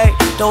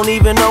 don't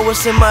even know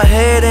what's in my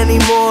head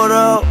anymore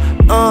though.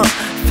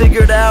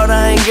 Figured out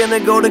I ain't gonna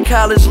go to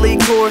college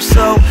league course,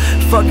 so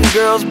fucking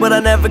girls, but I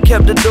never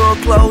kept the door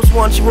closed.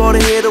 Want you all to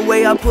hear the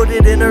way I put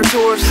it in her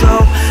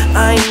torso.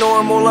 I ain't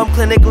normal, I'm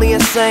clinically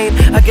insane.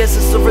 I guess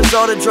it's the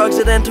result of drugs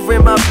that enter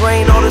in my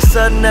brain. All of a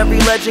sudden every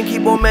legend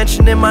keep on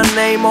mentioning my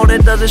name. All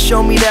that does is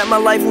show me that my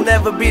life will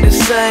never be the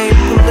same.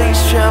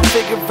 Police trying to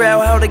figure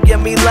out how to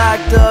get me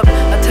locked up.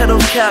 I tell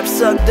those cops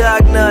suck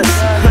dog nuts.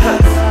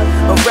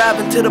 I'm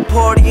driving to the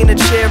party in a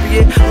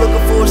chariot,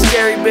 looking for a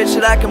scary bitch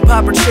that I can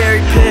pop her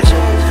cherry pitch.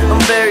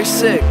 I'm very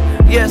sick,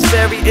 yes,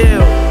 very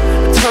ill.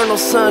 Eternal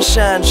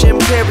sunshine, Jim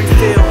Carrey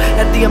feel.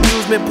 At the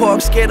amusement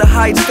park, scared of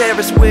heights,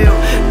 Ferris wheel.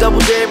 Double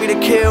dare me to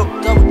kill.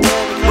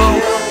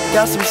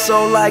 Got some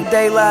soul like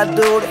daylight,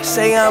 dude. They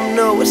say I'm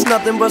new, it's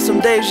nothing but some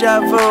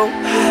deja vu.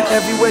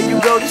 Everywhere you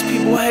go, these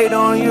people hate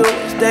on you.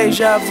 It's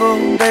deja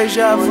vu,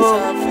 deja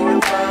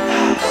vu.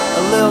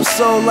 A little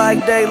soul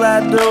like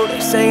daylight, dude. They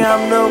say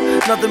I'm new,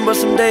 nothing but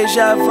some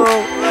deja vu.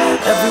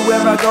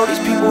 Everywhere I go, these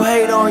people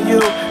hate on you.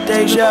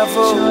 Deja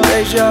vu,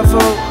 deja vu.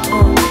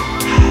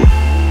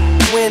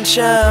 Wind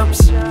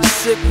chimes,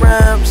 sick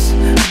rhymes.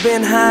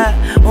 Been high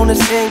on this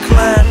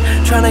incline,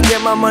 trying to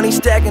get my money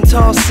stacking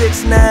tall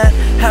 6'9".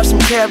 Have some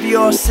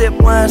caviar, sip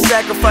wine,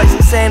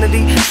 sacrificing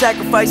sanity,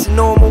 sacrificing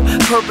normal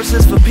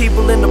purposes for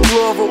people in the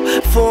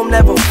plural. Form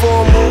never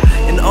formal,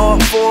 in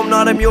art form,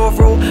 not a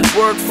mural.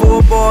 Work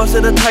for bars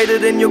that are tighter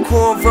than your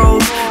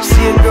cornrows.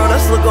 See a girl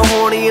that's looking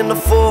horny in the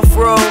fourth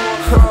row.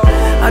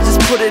 I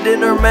just put it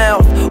in her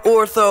mouth.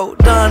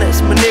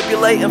 Orthodontist,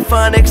 manipulating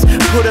phonics,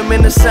 put them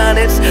in the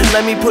sonnets.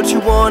 Let me put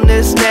you on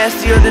this,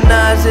 nastier than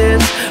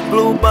Nazis.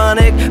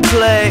 Bubonic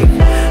plague,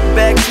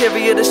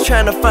 bacteria that's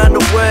trying to find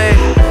a way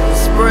to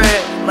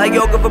spread like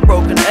yolk of a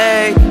broken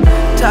egg.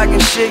 Talking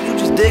shit, you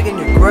just digging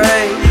your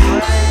grave.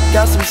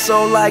 Got some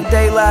soul like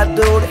daylight,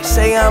 dude. They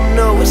say I'm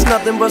new, it's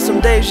nothing but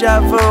some deja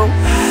vu.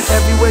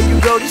 Everywhere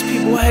you go, these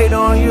people hate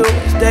on you.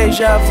 It's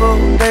deja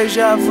vu,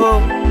 deja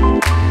vu.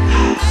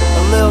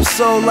 A little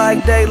soul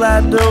like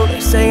daylight, dude. They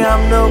say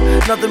I'm new,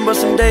 nothing but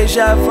some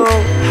deja vu.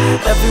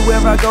 Everywhere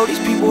I go, these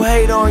people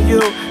hate on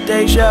you.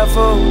 Deja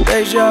vu,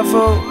 deja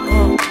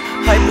vu.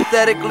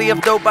 Hypothetically, if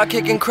dope I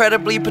kick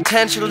incredibly,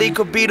 potentially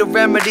could be the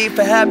remedy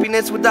for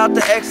happiness without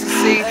the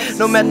ecstasy.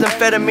 No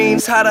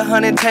methamphetamines, hot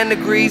 110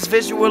 degrees.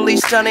 Visually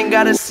stunning,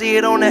 gotta see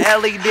it on the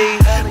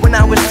LED. When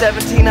I was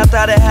 17, I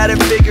thought I had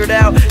it figured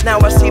out. Now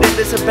I see that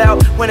this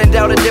about, when in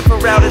doubt, a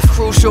different route is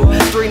crucial.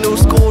 3 new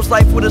schools,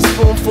 life with a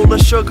spoonful of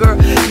sugar.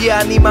 Yeah,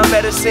 I need my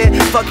medicine.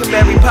 Fucking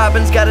Mary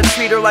Poppins, gotta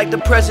treat her like the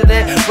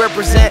president.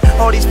 Represent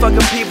all these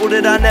fucking people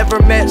that I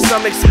never met.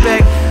 Some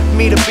expect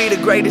me to be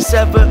the greatest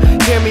ever.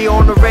 Hear me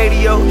on the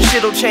radio,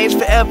 shit'll change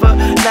forever.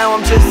 Now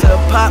I'm just a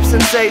pop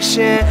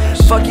sensation.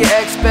 Fuck your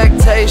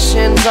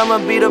expectations, I'ma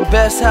be the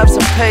best, have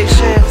some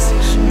patience.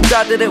 You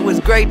thought that it was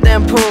great,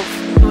 then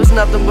poof, it was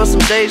nothing but some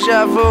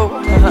deja vu.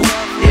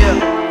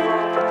 Yeah.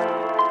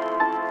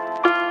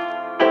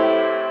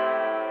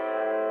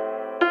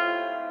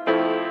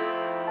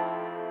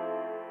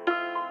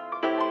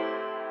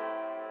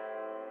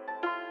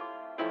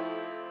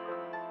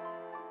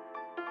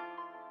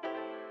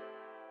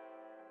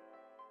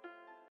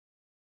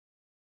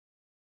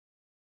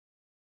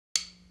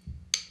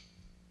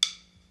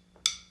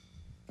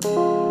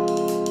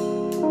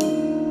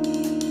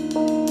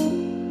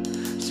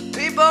 Some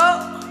people,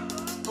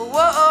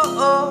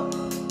 whoa,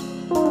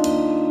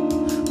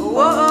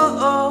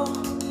 whoa,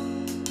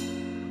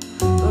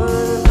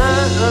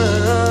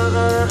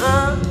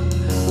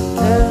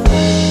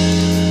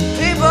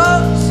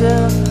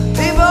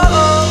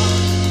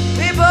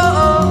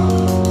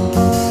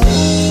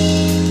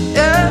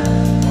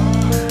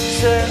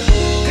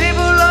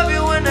 people love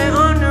you when they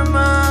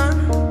undermine.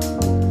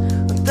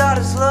 That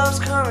is love's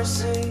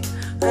currency.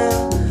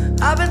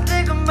 I've been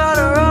thinking about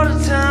her all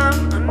the time.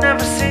 I've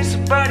never seen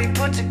somebody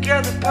put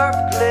together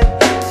perfectly.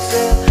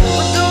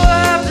 What do I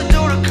have to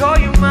do to call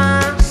you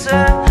mine?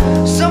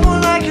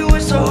 Someone like you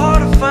is so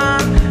hard to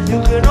find.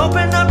 You can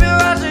open up your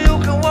eyes or you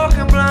can walk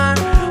in blind.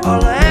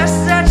 All I ask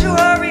is that you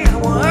hurry. I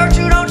won't hurt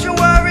you, don't you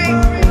worry.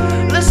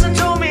 Listen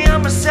to me,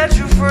 I'ma set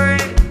you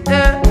free.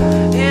 Yeah,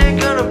 he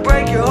ain't gonna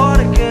break your heart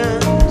again.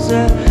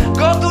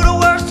 Go through the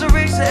worst to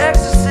reach the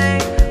ecstasy.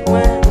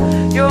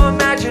 When your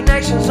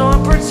imagination's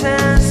on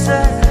pretense.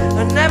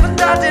 I never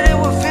thought that it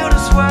would feel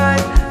this way.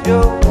 You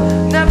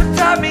never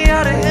taught me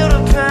how to heal the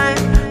pain.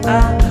 I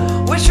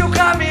wish you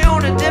caught me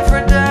on a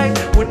different day,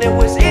 when it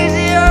was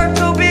easier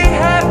to be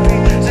happy.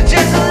 So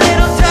just a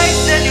little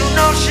taste and you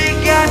know she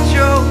got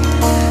you.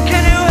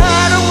 Can you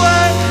hide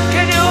away?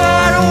 Can you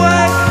hide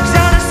away?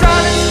 Sound is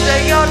honest,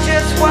 they all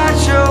just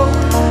watch you.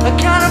 I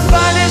kinda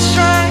find it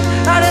strange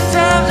how the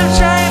times have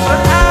changed,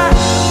 but I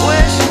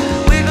wish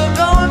we could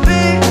go and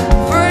be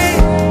free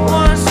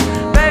once.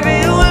 Baby,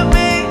 you and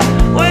me,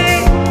 we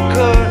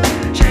could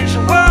change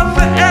the world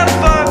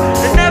forever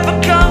and never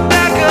come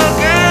back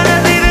again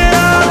and leave it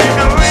all in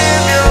the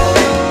review.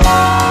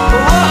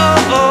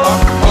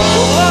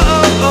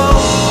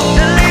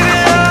 To leave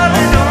it all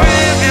in the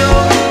review.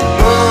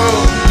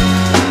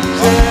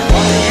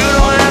 You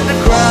don't have to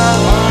cry.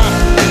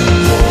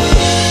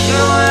 You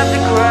don't have to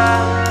cry.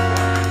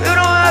 You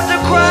don't have to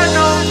cry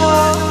no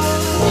more.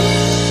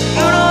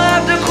 You don't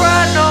have to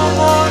cry no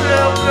more,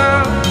 little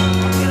girl.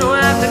 You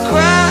don't have to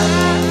cry.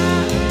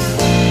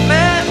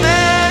 Man,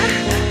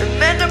 and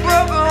mend a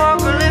broken heart,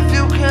 but if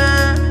you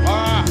can, I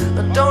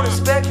don't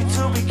expect you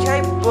to be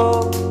capable.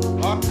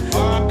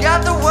 You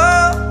got the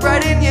world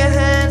right in your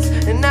hands,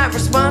 and that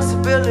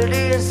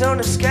responsibility is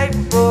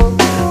unescapable.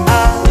 I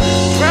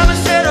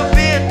promise that I'll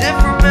be a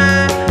different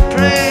man.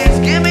 Please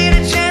give me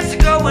the chance to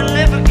go and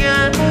live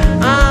again.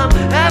 I'm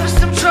having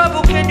some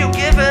trouble, can you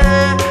give a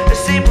hand? It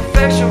seems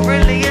perfection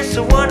really is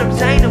so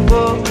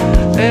unobtainable.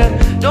 Yeah.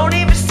 Don't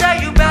even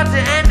say you about to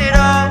end it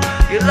all.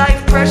 Your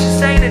life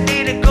precious, ain't a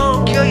need to go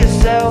and kill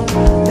yourself.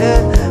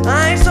 Yeah.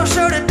 I ain't so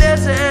sure that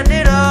there's an end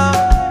at all.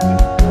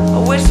 I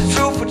wish the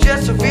truth would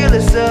just reveal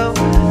itself.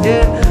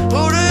 Yeah.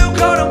 Who do you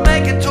call to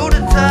make it to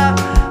the top?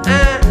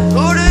 And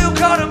who do you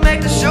call to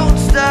make the shooting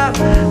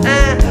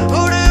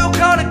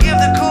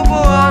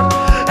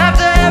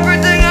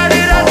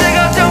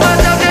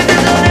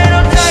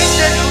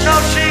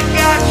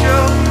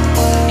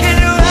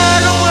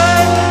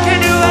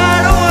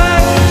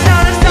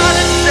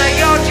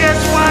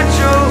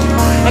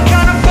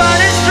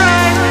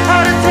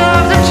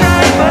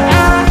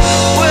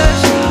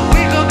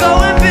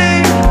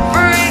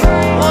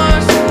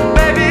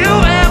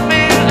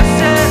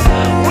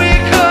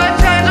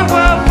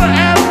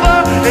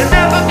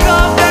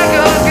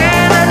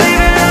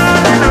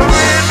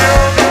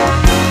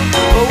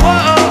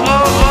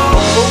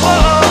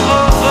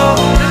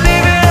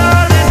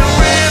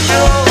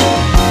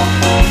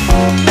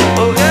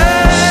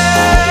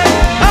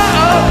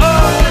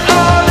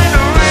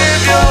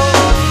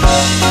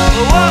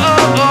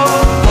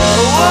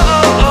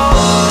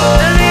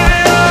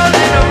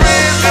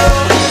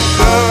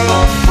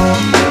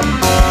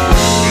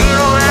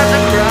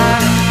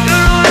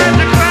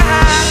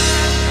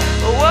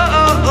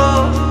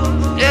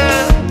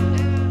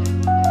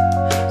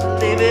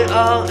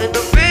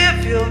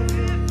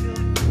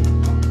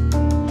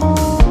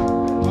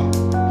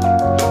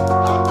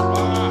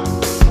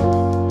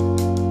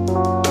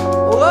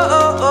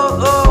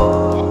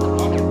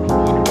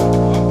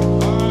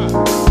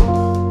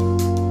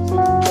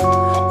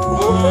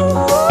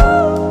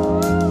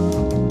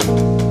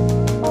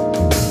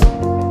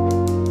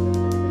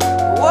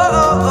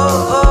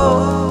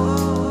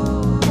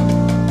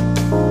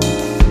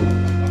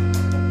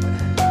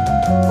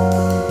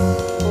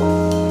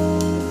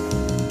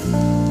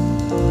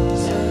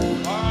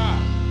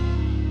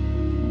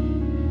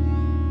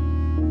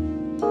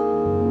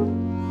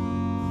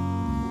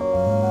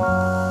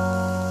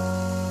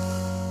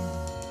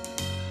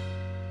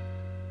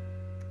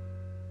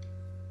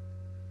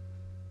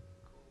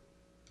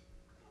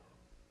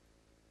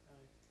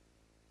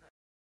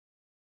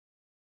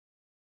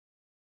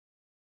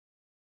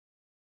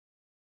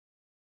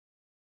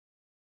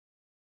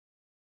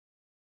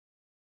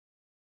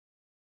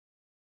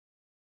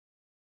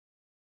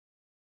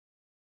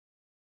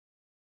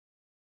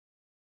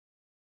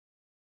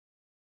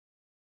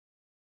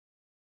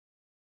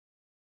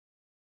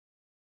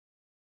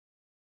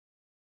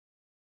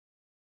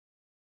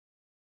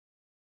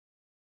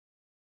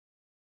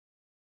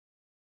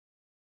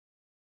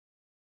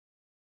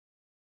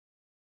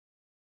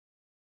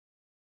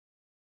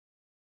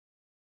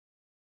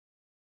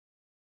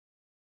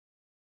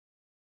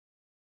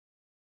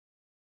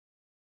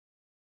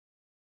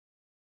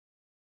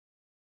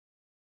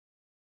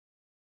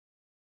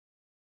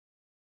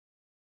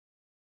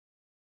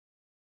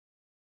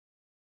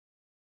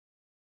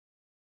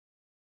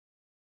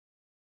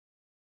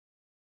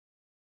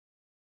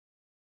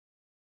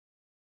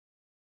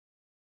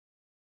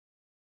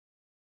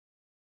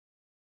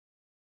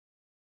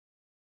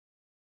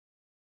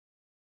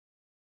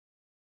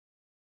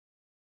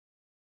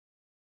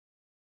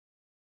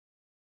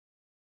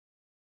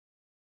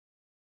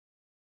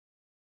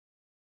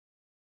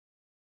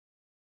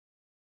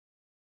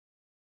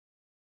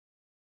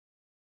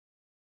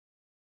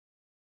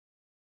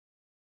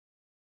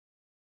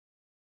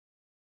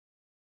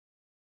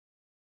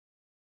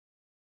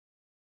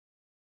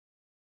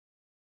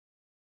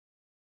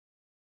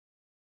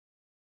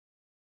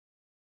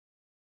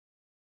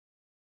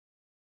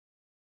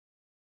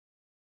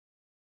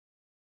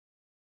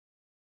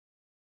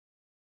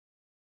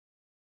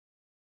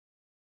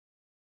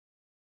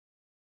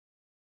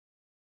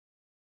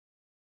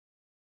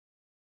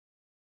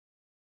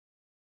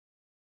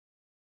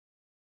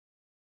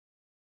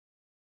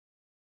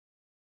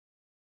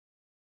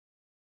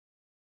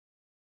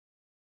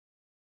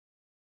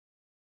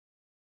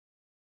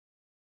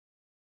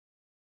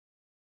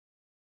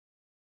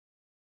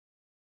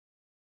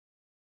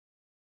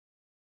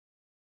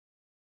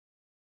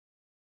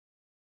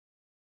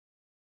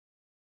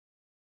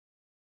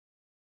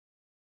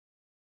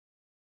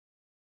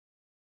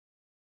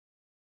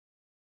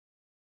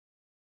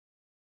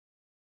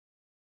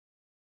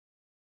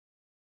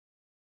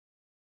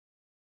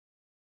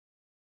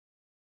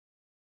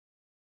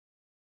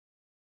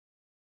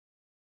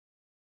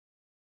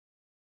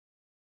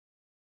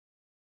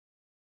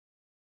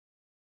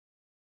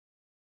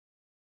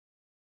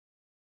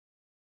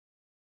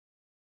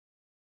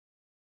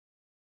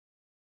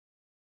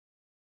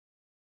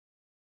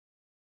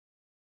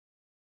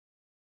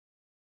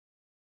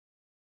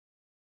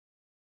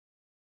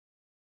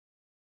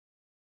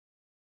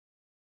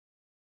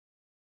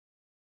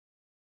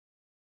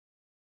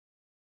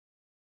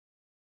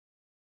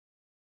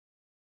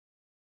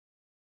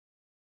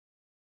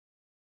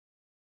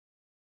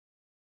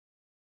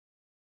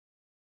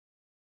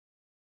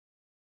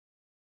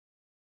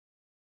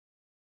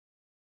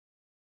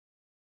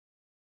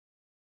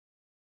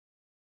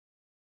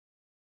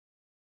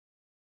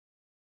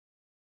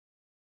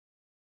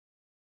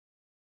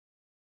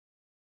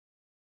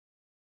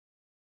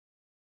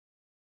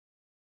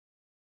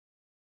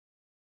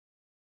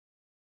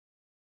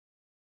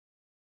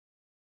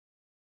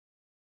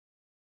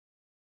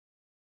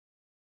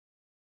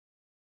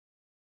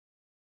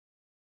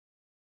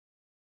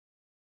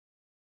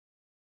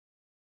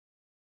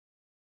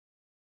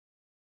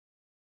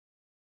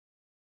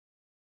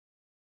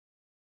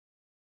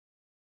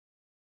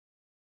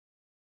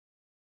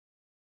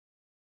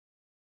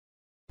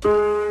Rap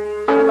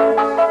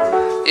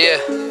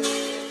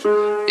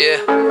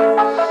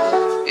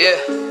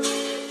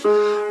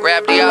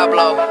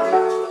Diablo,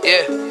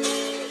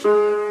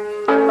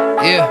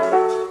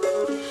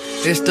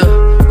 it's the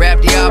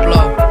Rap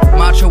Diablo,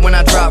 macho when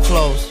I drop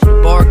flows.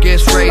 Bar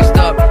gets raised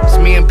up, it's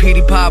me and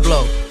Petey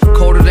Pablo.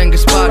 Colder than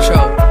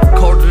gazpacho,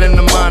 colder than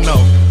the mono.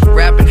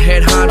 Rapping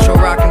head honcho,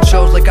 rocking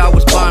shows like I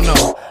was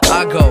Bono.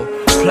 I go,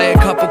 play a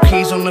couple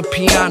keys on the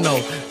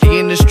piano. The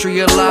industry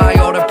a lie,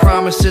 all the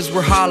promises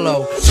were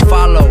hollow.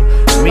 Follow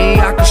me,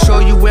 I can show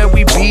you where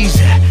we bees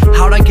at.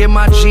 How'd I get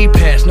my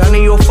G-Pass? None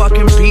of your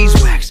fucking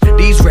beeswax.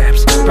 These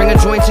raps bring a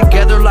joint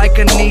together like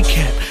a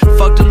kneecap.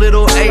 Fuck the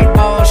little 8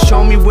 balls,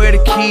 show me where the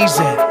keys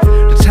at.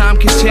 The time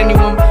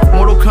continuum,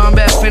 Mortal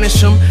Kombat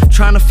finish them.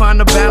 Trying to find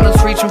the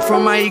balance, reaching for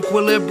my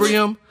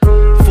equilibrium.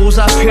 Fools,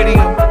 I pity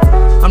them.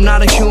 I'm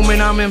not a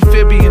human, I'm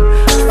amphibian.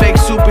 Fake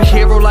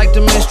superhero like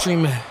the Mystery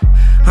Man.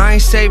 I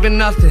ain't saving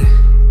nothing.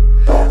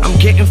 I'm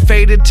getting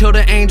faded till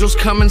the angels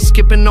come and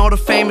skipping all the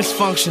famous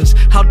functions.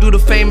 How do the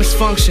famous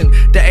function?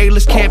 The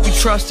A-list can't be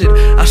trusted.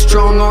 I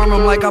strong arm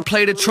them like I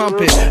play the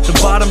trumpet. The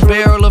bottom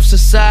barrel of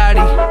society.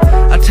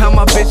 I tell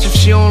my bitch if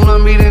she don't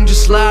love me then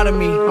just lie to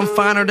me. I'm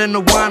finer than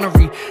the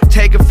winery.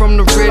 Take it from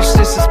the rich,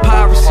 this is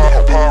piracy.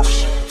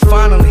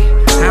 Finally,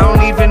 I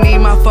don't even need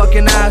my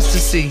fucking eyes to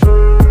see.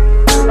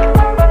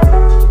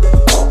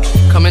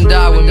 Come and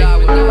die with me,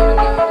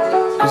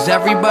 cause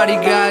everybody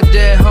got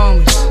dead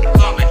homies.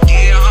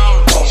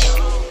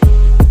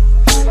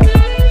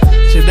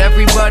 Said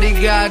everybody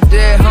got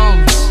dead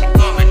homies.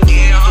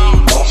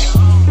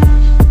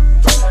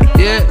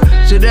 Yeah,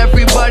 said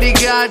everybody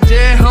got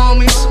dead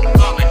homies.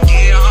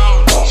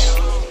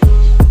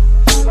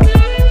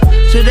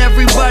 Said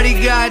everybody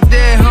got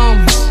dead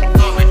homies.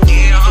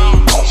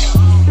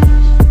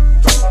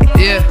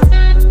 Yeah.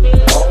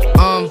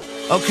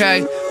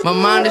 Okay, my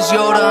mind is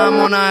Yoda, I'm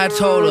on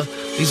Ayatollah.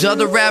 These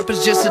other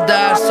rappers just a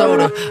diet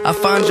soda. I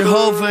find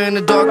Jehovah in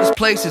the darkest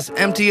places,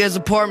 empty as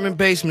apartment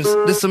basements.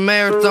 This a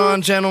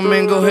marathon,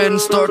 gentlemen, go ahead and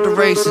start the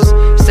races.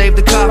 Save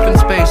the coffin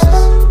spaces.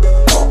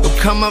 You'll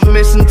come up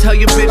missing, tell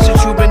your bitch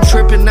that you been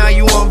tripping, now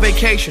you on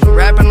vacation.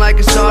 Rapping like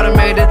it's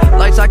automated,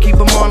 lights I keep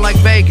them on like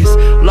Vegas.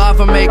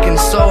 Lava making,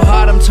 so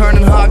hot I'm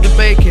turning hog to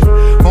bacon.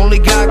 Only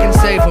God can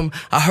save him,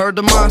 I heard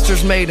the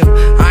monsters made him.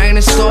 I ain't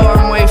a star,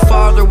 I'm way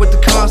farther with the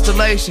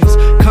constellations.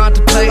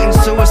 Contemplating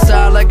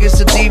suicide like it's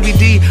a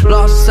DVD.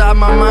 Lost inside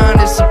my mind,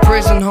 it's a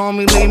prison,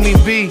 homie, leave me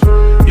be.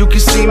 You can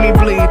see me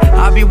bleed,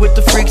 I be with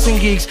the freaks and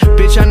geeks.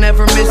 Bitch, I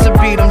never miss a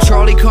beat, I'm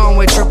Charlie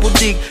Conway, Triple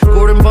D,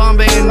 Gordon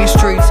Bombay in these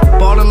streets.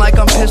 Ballin' like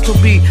I'm Pistol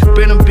Beat,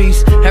 been a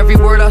beast. Every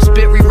word I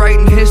spit,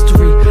 rewriting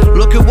history.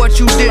 Look at what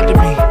you did to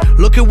me,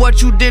 look at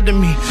what you did to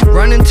me.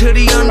 Run into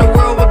the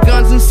underworld with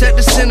guns and set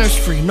the sinners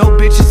free. No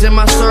bitches in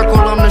my circle,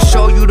 I'm to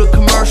show you the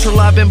commercial.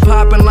 I've been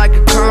popping like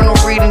a colonel,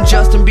 reading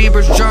Justin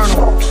Bieber's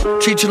journal.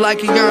 Treat you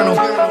like a urinal,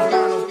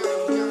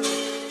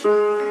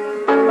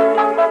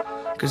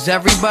 cause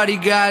everybody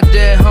got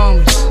dead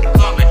homies.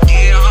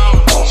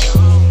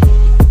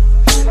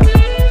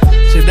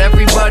 Said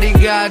everybody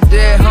got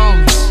dead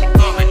homies.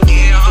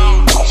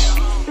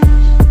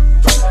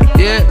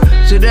 Yeah,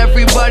 said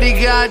everybody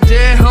got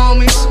dead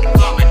homies.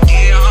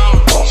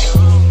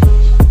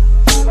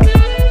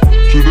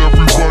 Said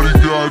everybody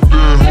got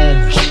dead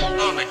homies.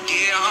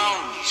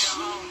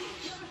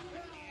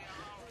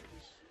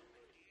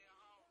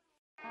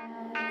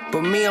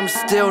 But me, I'm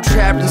still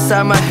trapped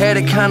inside my head.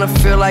 It kinda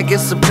feel like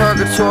it's a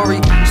purgatory.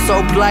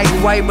 So black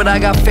and white, but I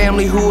got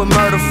family who would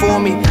murder for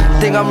me.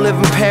 Think I'm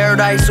living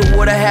paradise, or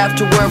what I have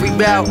to worry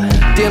about.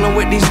 Dealing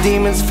with these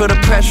demons, feel the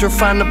pressure,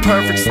 find the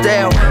perfect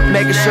style.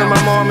 Making sure my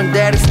mom and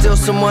dad is still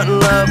somewhat in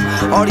love.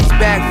 All these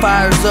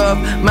backfires of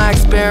my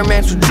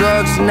experiments with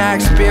drugs, and I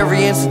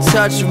experience a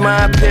touch of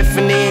my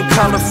epiphany in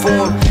color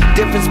form.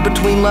 Difference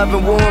between love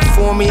and war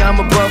for me, I'm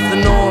above the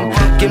norm.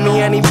 Give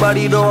me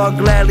anybody though, I'll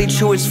gladly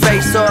chew his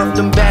face off.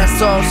 Them bath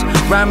salts,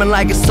 rhyming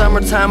like it's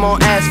summertime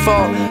on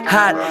asphalt.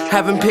 Hot,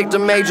 haven't picked a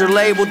major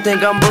label,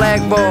 think I'm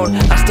blackballed.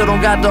 I still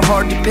don't got the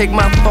heart to pick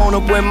my phone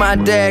up when my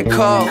dad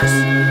calls.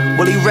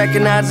 Will he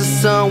recognize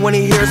his son when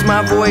he hears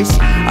my voice?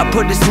 I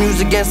put this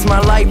music against my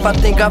life, I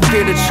think I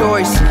fear the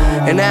choice.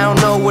 And I don't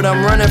know what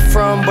I'm running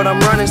from, but I'm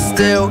running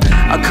still.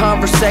 I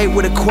conversate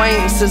with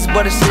acquaintances,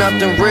 but it's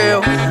nothing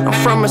real. I'm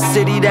from a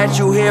city that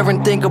you hear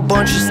and think a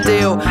bunch of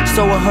steel.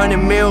 So 100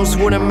 mils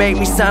wouldn't make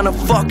me sign a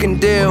fucking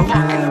deal.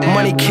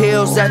 Money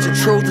kills, that's the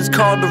truth, it's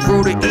called the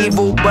root of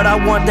evil. But I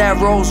want that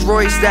Rolls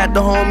Royce that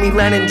the homie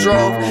Lennon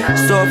drove.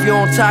 So if you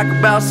don't talk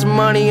about some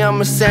money,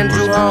 I'ma send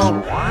you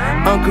home.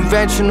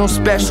 Unconventional,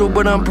 special,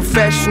 but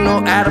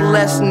unprofessional.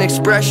 Adolescent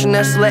expression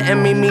that's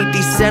letting me meet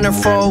these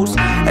centerfolds.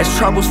 As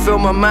troubles fill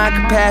my mind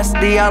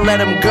capacity, I let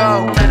them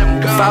go.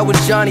 If I was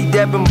Johnny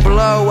Depp and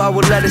Blow, I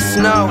would let it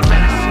snow.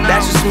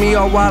 That's just me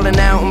all wildin'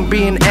 out and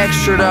being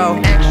extra though.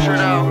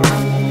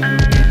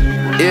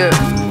 Yeah.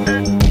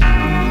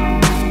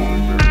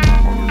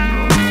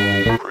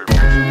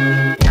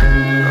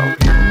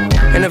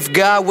 And if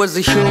God was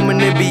a human,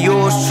 it'd be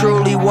yours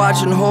truly.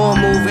 Watching horror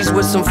movies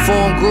with some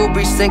foreign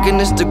groupies, thinking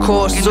this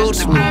decor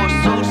suits me.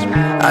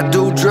 I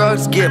do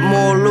drugs, get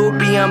more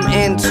loopy. I'm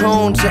in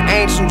tune to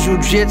ancient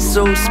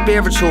jujitsu.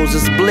 Spirituals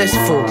is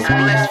blissful.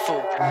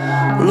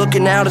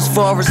 Looking out as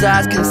far as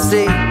eyes can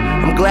see.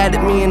 I'm glad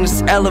that me in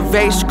this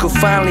elevation could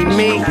finally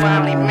meet.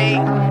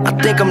 I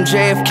think I'm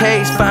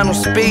JFK's final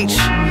speech.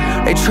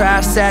 They try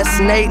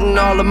assassinating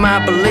all of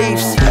my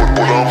beliefs.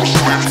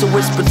 So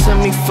whisper to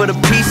me for the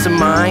peace of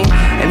mind.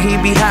 And he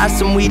be high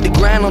some weed to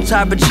grind on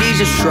top of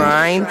Jesus'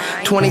 shrine.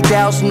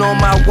 20,000 on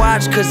my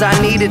watch cause I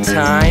needed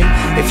time.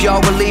 If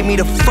y'all would leave me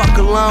the fuck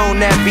alone,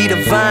 that'd be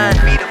divine.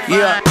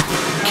 Yeah,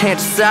 can't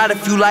decide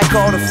if you like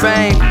all the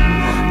fame.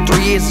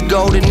 3 years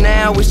ago to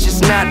now, it's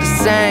just not the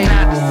same.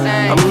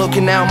 I'm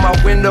looking out my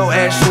window,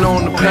 ashing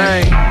on the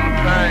pain.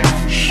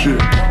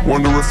 Shit,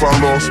 wonder if I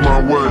lost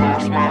my way.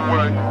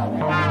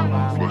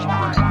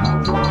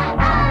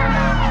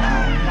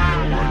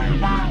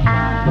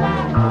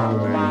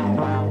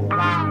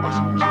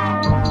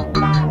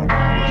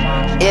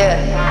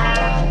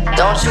 Yeah,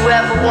 don't you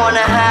ever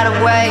wanna hide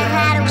away,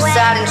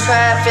 beside and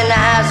triumph in the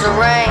eyes of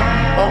rain.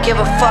 Won't give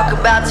a fuck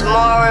about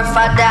tomorrow if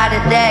I die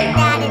today.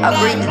 I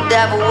greet the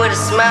devil with a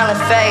smiling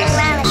face.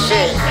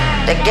 Shit,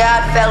 that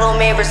God fellow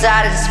me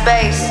reside in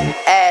space.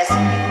 As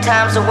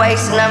time's a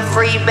wasting, I'm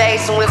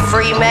freebasing with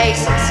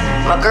Freemasons.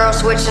 My girl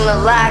switching the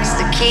locks,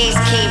 the keys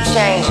keep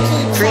changing.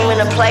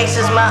 Dreaming of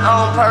places, my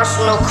own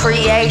personal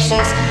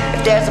creations.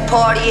 If there's a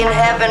party in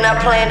heaven, I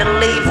plan to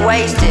leave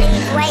wasted.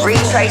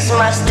 Retracing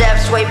my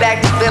steps way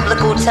back to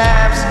biblical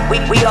times.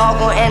 We all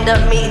gonna end up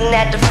meeting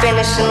at the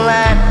finishing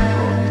line.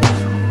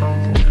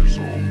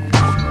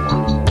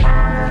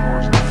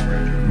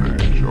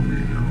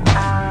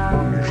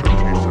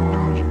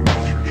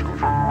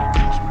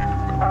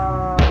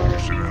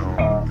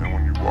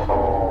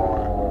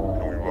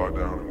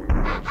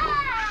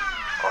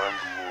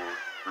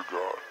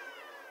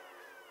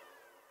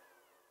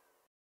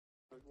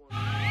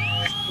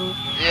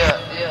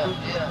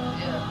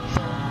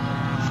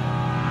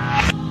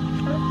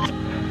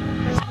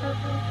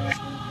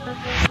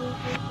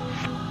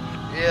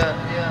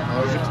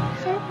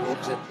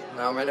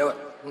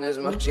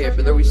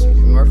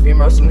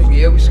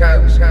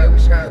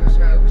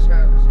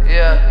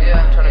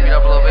 Yeah, I'm trying to beat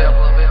up a little bit.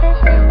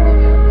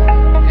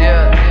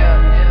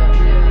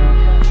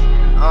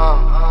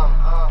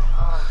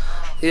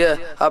 Yeah,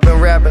 I've been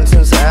rapping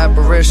since the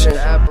Apparition.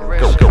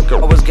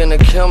 I was gonna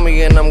kill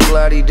me and I'm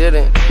glad he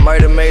didn't.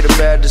 Might have made a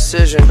bad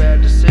decision.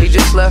 He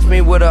just left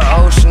me with an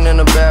ocean and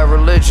a bad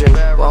religion.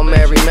 While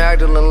Mary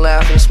Magdalene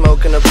laughing,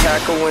 smoking a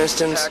pack of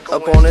Winstons.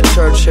 Up on the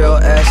Churchill,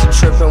 acid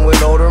tripping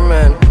with older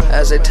men.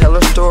 As they tell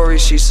her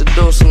stories, she's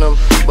seducing them,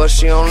 but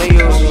she only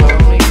using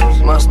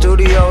them. My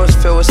studio is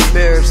filled with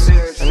spirits,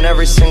 and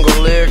every single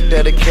lyric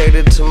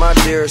dedicated to my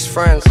dearest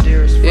friends.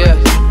 Yeah,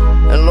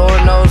 and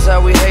Lord knows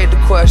how we hate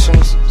the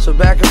questions. So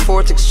back and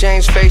forth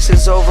exchange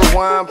faces over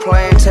wine,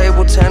 playing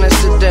table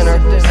tennis at dinner.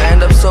 I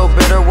end up so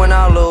bitter when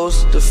I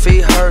lose,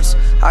 defeat hurts.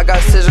 I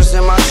got scissors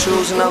in my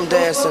shoes and I'm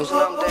dancing.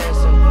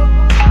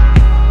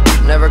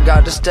 Never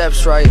got the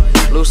steps right,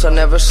 loose I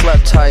never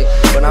slept tight,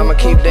 but I'ma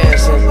keep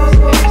dancing.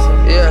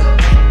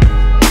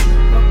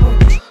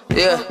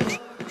 Yeah,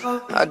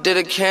 I did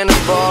a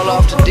cannonball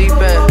off the deep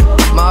end.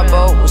 My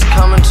boat was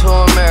coming to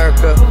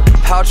America.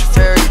 Pouch of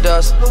fairy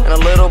dust and a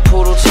little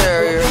poodle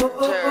terrier.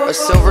 A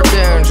silver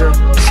derringer,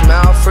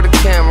 smile for the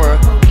camera.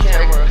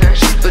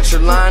 Split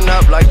your line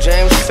up like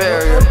James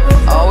Ferrier.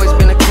 Always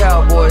been a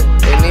cowboy,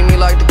 they need me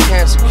like the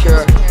cancer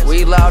cure.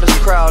 We loud as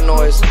crowd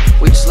noise,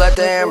 we just let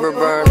the amber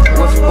burn.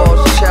 Wiffle balls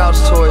a child's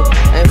toy,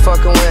 ain't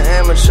fucking with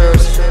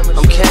amateurs.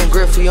 I'm Ken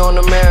Griffey on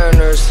the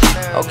Mariners.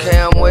 Okay,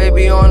 I'm way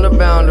beyond the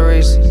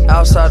boundaries,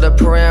 outside the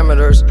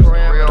parameters.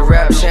 The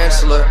rap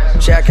chancellor,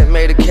 jacket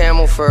made of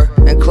camel fur,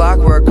 and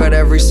clockwork at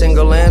every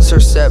single answer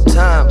except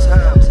time.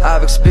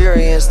 I've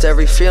experienced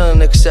every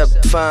feeling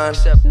except fine.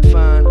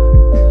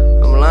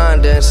 I'm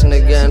line dancing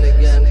again.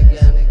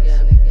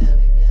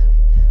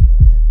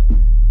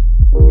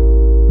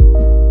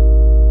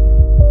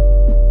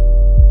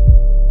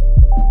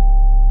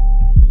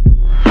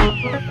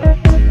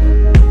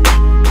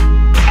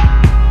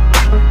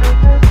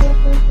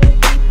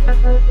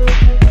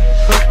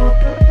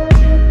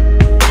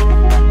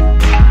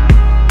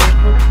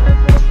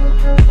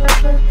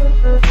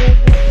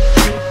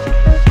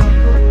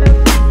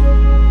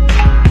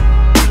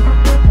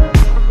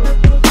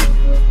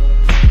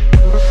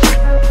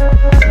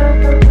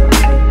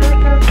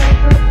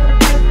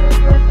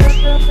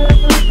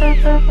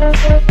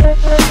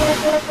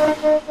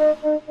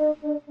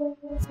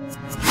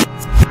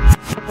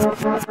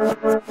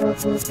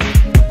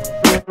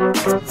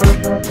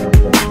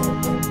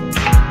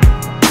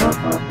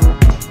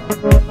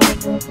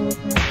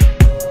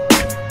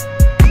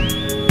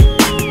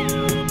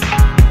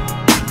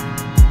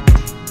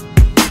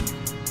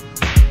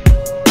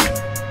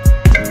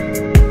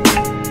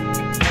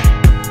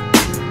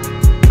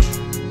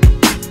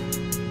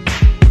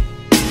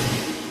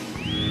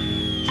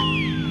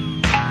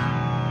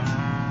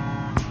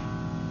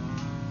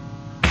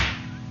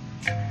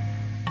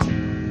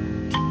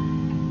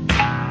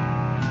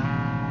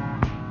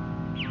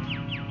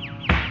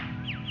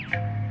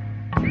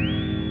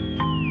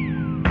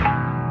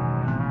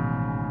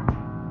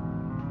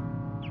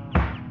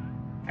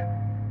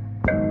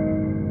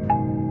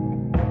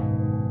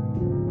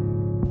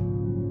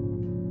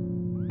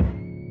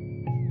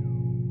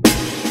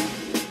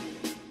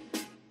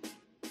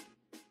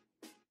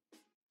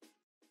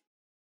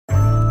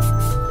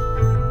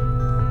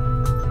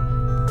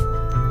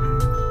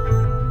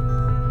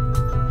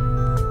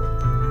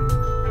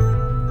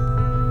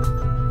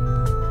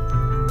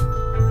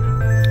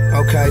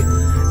 Okay,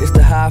 it's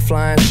the high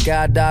flying,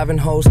 skydiving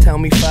hoes tell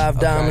me 5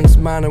 diamonds,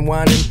 mine and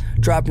whining,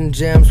 dropping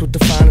gems with the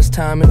finest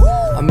timing.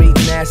 I'm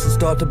eating acid,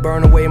 start to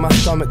burn away my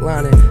stomach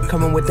lining.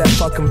 Coming with that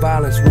fucking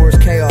violence, war's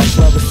chaos,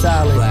 love is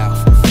silent.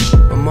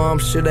 My mom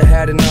should've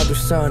had another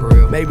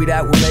son. Maybe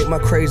that would make my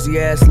crazy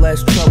ass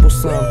less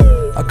troublesome.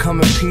 I come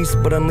in peace,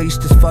 but unleash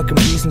this fucking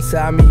beast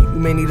inside me. You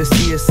may need a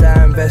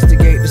CSI,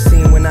 investigate the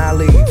scene when I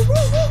leave.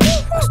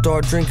 I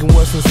start drinking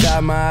what's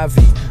inside my IV.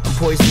 I'm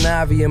poison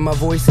ivy and my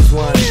voice is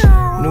whining.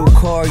 New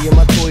car, yeah,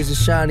 my toys are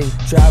shiny.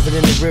 Drive it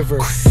in the river,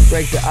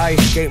 break the ice,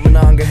 skate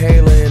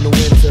Monongahela in the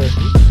winter.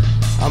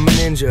 I'm a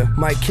ninja,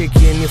 might kick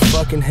you in your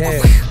fucking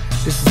head.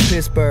 This is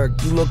Pittsburgh,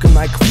 you looking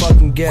like a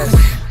fucking guest.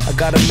 I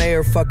got a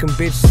mayor fucking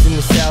bitches in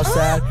the south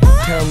side.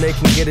 Tell them they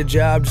can get a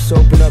job, just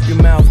open up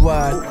your mouth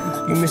wide.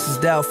 You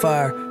Mrs.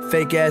 Doubtfire,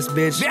 fake ass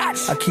bitch.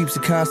 I keeps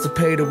it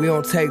constipated, we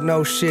don't take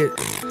no shit.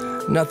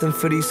 Nothing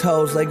for these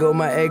hoes, they go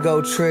my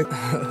ego trick.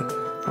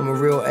 I'm a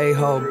real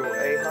a-hole.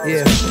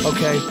 Yeah,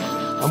 okay.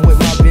 I'm with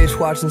my bitch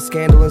watching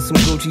Scandal and some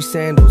Gucci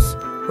sandals,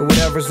 or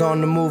whatever's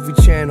on the movie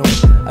channel.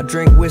 I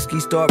drink whiskey,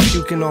 start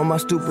puking on my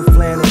stupid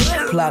flannel.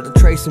 Pull out the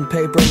tracing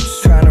paper, I'm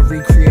just trying to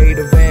recreate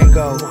a Van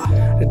Gogh.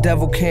 The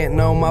devil can't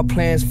know my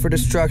plans for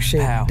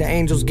destruction. The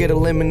angels get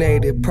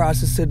eliminated,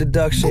 process of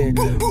deduction.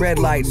 Red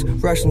lights,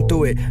 rushing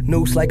through it,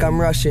 nukes like I'm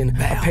Russian.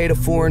 I paid a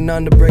foreign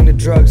nun to bring the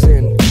drugs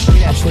in.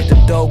 I put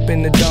the dope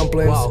in the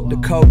dumplings,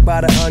 the coke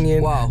by the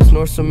onion.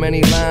 Snort so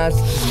many lines,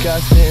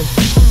 disgusting.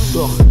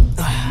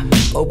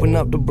 Open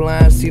up the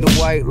blinds, see the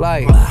white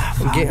light.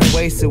 I'm getting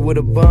wasted with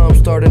a bum,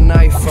 start a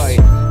knife fight.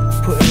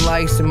 Putting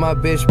lights in my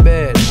bitch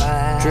bed.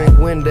 Drink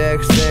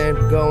Windex, then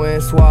go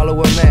and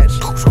swallow a match.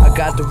 I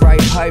got the right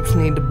pipes,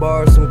 need to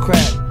borrow some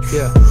crack.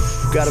 Yeah,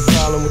 got a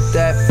problem with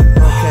that?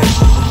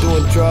 Okay,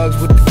 doing drugs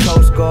with the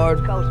Coast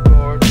Guard.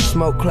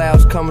 Smoke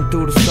clouds coming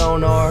through the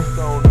sonar.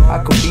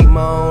 I could beat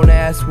my own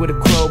ass with a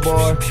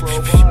crowbar.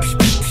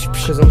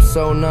 Cause I'm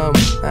so numb,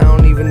 I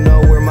don't even know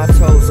where my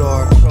toes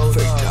are.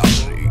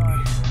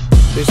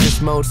 This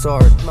is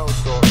Mozart,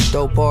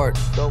 dope art.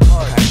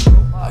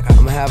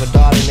 I'ma have a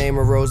daughter named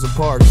her Rosa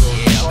Parks.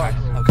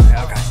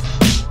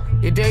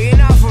 Okay. You're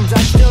not from,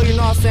 still, you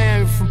know what I'm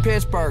saying, from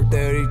Pittsburgh,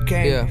 dude. You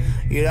came,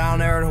 you're down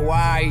there in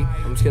Hawaii,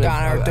 I'm just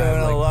down there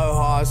doing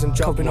aloha's and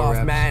jumping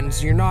off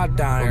mountains. You're not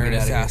down there in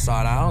the south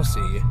side, I don't see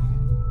you.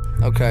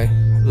 Okay,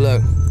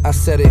 look, I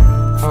said it,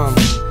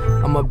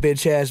 I'm a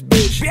bitch ass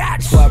bitch.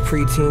 That's why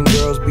preteen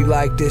girls be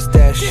like this,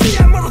 that shit.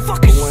 But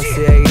once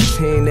they're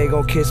 18, they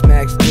gon' kiss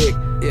Mac's dick.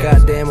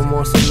 Goddamn, I'm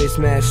on some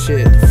mismatched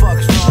shit. The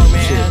fuck's wrong,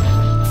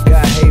 man?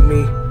 God hate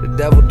me, the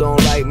devil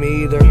don't like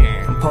me either.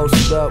 I'm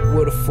posted up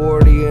with a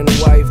 40 and a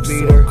wife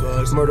beater.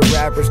 Murder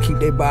rappers keep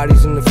their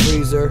bodies in the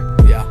freezer.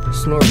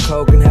 Snort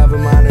coke and have a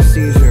minor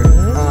seizure.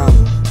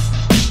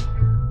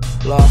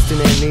 Lost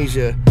in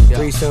amnesia.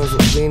 Threesomes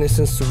with Venus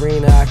and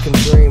Serena, I can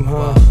dream,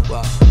 huh?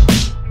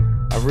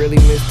 I really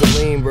miss the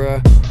lean,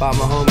 bruh. Bought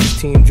my homies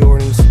Team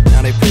Jordans,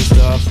 now they pissed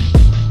off.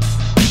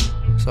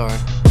 Sorry,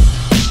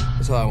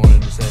 that's all I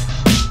wanted to say.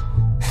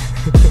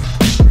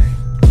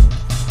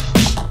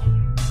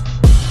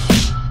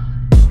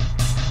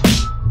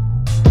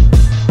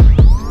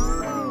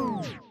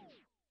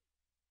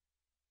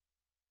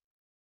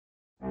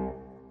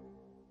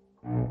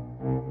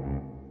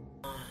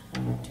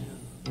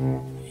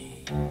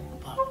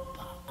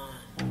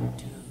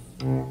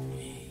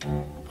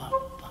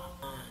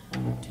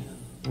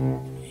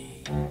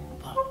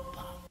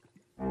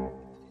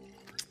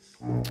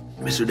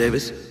 Mr.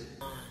 Davis?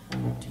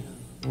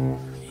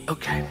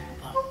 Okay.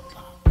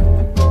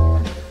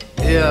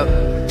 Yeah.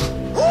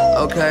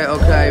 Okay.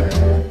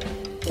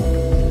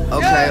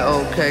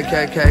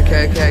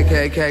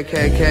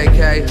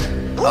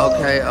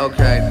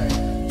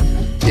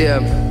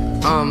 Yeah.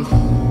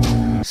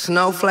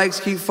 Snowflakes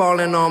keep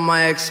falling on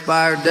my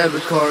expired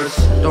debit cards.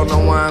 Don't know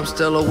why I'm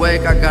still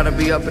awake, I gotta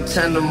be up at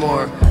 10 or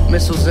more.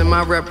 Missiles in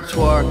my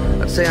repertoire,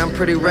 I'd say I'm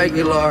pretty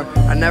regular.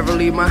 I never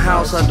leave my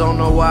house, I don't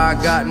know why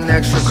I got an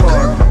extra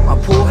car. My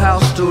pool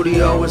house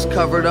studio is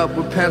covered up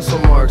with pencil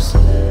marks,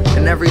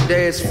 and every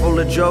day it's full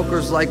of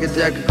jokers like a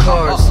deck of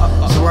cards.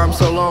 So I'm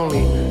so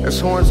lonely, there's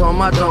horns on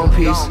my dome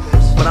piece.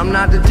 But I'm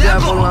not the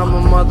devil, I'm a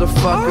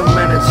motherfucking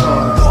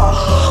minotaur.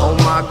 Oh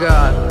my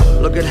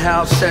god, look at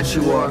how upset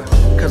you are.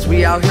 Cause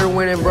we out here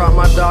winning, brought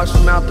my dogs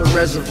from out the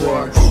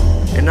reservoir.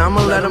 And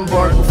I'ma let them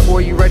bark before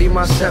you ready,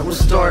 my set will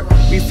start.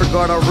 We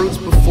forgot our roots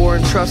before,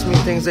 and trust me,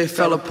 things they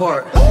fell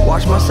apart.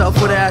 Wash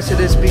myself with acid,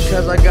 it's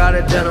because I got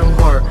a denim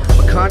heart.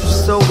 My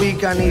conscience so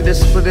weak, I need to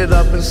split it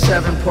up in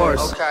 7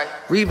 parts.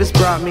 Revis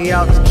brought me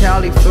out to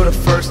Cali for the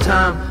first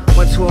time.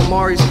 Went to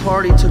Amari's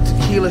party, took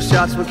tequila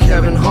shots with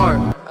Kevin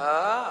Hart.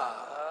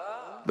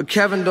 But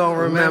Kevin don't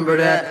remember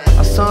that.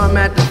 I saw him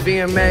at the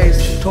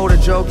VMAs, told a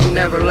joke, he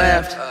never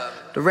laughed.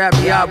 The rap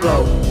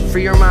Diablo,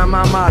 free your mind,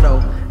 my motto.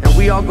 And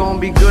we all gon'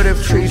 be good if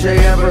Trije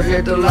ever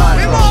hit the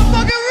lotto.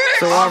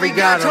 So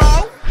arigato,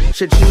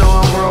 shit, you know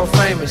I'm world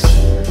famous.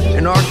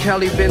 And R.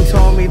 Kelly been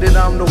told me that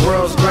I'm the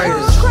world's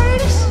greatest.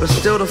 But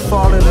still to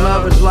fall in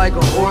love is like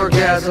an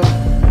orgasm.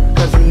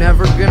 cause you're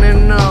never gonna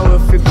know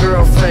if your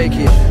girl fake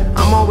it.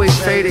 I'm always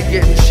faded,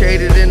 getting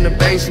shaded in the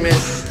basement.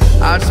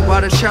 I just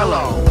bought a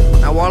cello,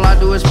 now all I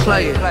do is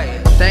play it.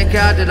 Thank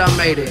God that I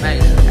made it.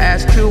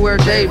 Ask Q where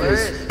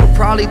Davis, he'll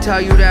probably tell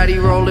you that he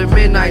rolling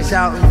midnights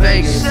out in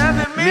Vegas.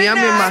 Me, I'm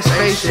in my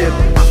spaceship,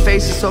 my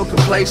face is so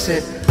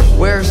complacent.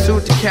 Wear a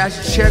suit to cash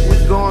a check, we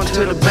going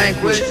to the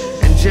banquet.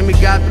 And Jimmy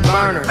got the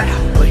burner,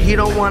 but he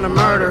don't wanna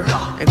murder.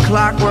 And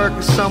Clockwork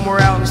is somewhere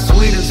out in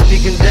Sweden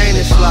speaking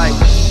Danish like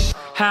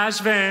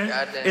Hashvan,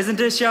 isn't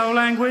this your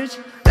language?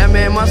 that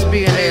man must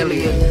be an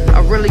alien. I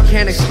really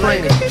can't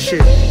explain it,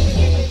 shit.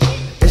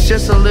 It's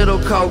just a little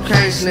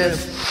cocaine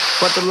sniff,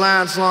 but the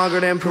line's longer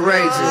than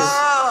parades is.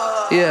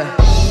 Yeah,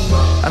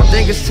 I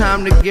think it's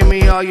time to give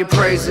me all your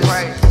praises,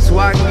 so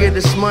I can get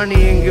this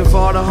money and give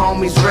all the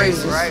homies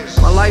raises.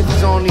 My life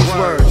is on these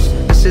words,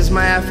 this is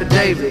my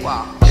affidavit.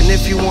 And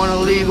if you want a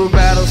legal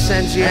battle,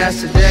 send your ass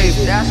to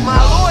David. That's my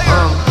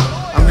lawyer.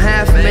 I'm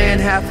half man,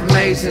 half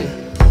amazing.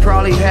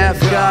 Probably half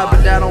God,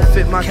 but that don't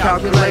fit my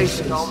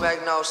calculations. Don't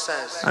make no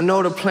sense. I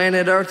know the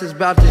planet Earth is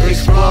about to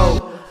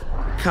explode.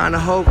 Kinda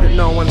hope that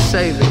no one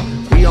save it.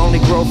 We only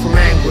grow from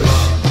anguish.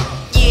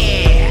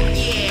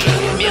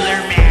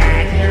 Miller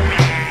Mac,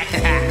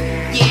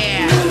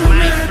 yeah,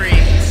 my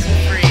friends,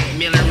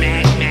 Miller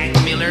Mac, Miller Mac,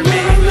 Miller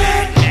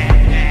Mac,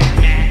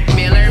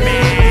 Miller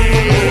Mac,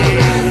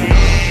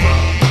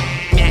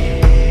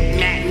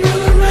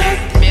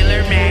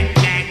 Miller Mac,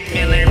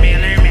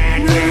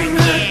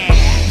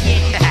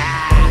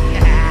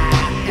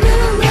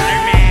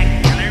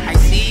 I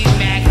see you,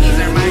 Mac, these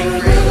are my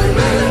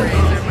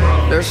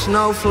friends. There's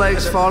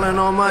snowflakes falling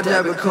on my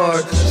debit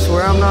card.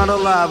 Swear I'm not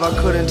alive, I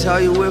couldn't tell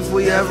you if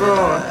we ever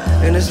are.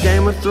 In this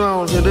Game of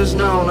Thrones, it is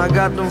known I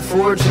got them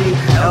 4G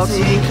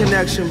LTE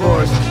connection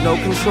boards. No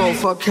control,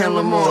 fuck Ken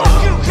Lamar.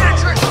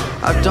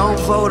 I don't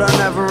vote, I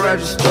never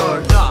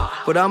registered,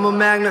 but I'm a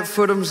magnet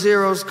for them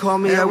zeros, call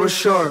me Edward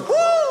Short.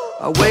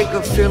 I wake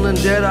up feeling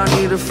dead, I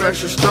need a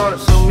fresher start.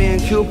 So me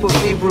and Q put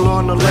people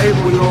on the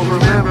label, you'll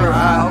remember.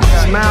 I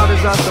smiled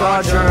as I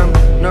saw Germ,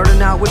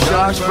 nerding out with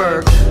Josh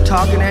Berg,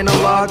 talking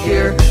analog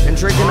gear and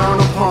drinking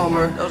on a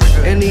Palmer.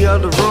 In the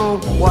other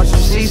room, watching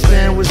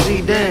C-SPAN with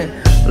Z-Dan,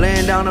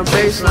 laying down a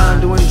bass line,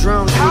 doing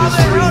drums with his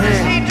free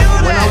hand.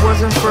 When I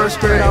was in first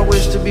grade, I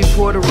wished to be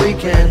Puerto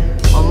Rican.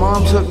 My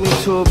mom took me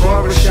to a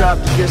barbershop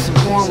to get some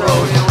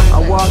cornrows. I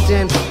walked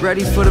in,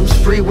 ready for them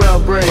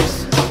Spreewell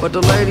braids, but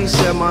the lady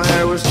said my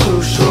hair was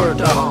too short.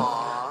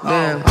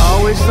 Damn, I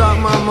always thought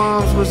my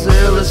mom's was the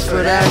illest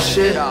for that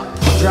shit.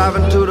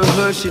 Driving through the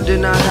hood, she did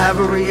not have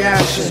a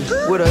reaction.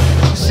 With a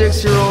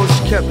 6-year-old,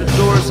 she kept the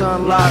doors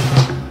unlocked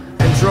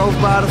and drove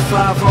by the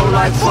 5-0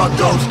 like fuck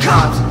those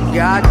cops.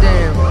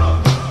 Goddamn,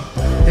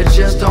 it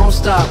just don't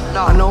stop.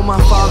 I know my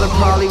father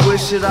probably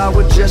wished that I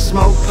would just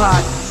smoke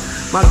pot.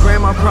 My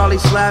grandma probably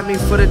slapped me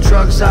for the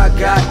drugs I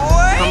got.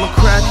 I'm a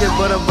crackhead,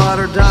 but I bought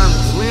her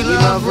diamonds. We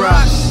love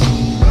rocks.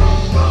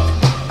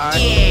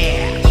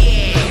 Yeah,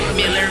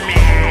 Miller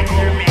Mac,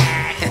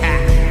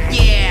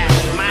 yeah,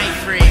 my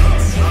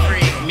friends,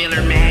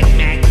 Miller Mac,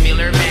 Miller Mac,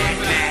 Miller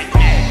Mac,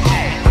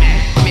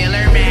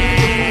 Miller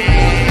Mac,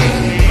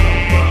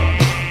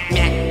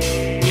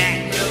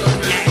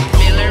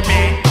 Miller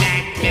Mac,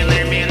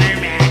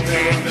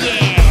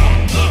 yeah,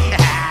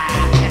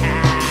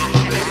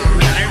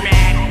 Miller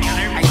Mac,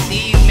 I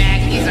see you, Mac,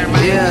 these are my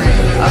Yeah,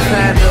 I've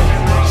had the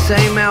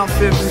same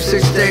outfit for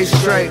 6 days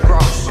straight,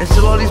 and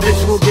still all these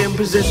bitches will get in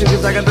position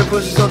cause I got the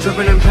pussy so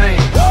dripping in pain.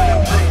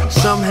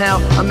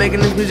 Somehow, I'm making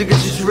this music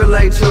that you should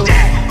relate to,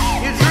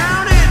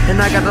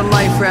 and I got the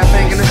life rap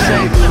ain't gonna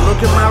save me.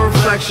 Look at my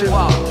reflection,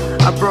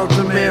 I broke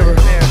the mirror.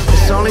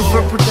 It's only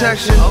for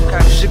protection,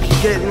 this shit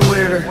keep getting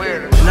weirder.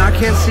 And I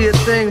can't see a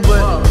thing,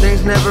 but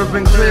things never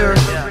been clearer.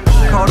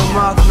 Call the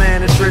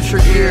Mothman, it's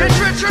Richard Gere.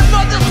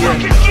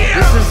 Yeah,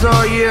 this is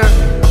our year.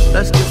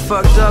 Let's get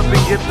fucked up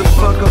and get the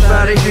fuck up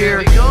out of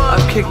here.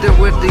 I've kicked it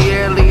with the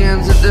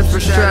aliens, a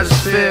different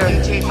stratosphere.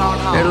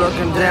 They're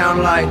looking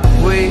down like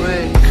we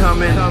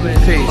come in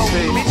peace.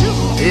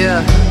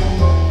 Yeah,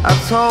 I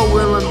told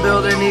Will and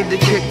Bill they need to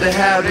kick the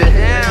habit.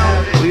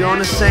 We on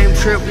the same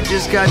trip, we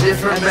just got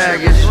different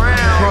baggage.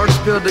 Clark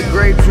spilled the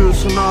grape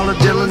juice on all of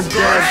Dylan's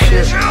dad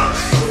shit.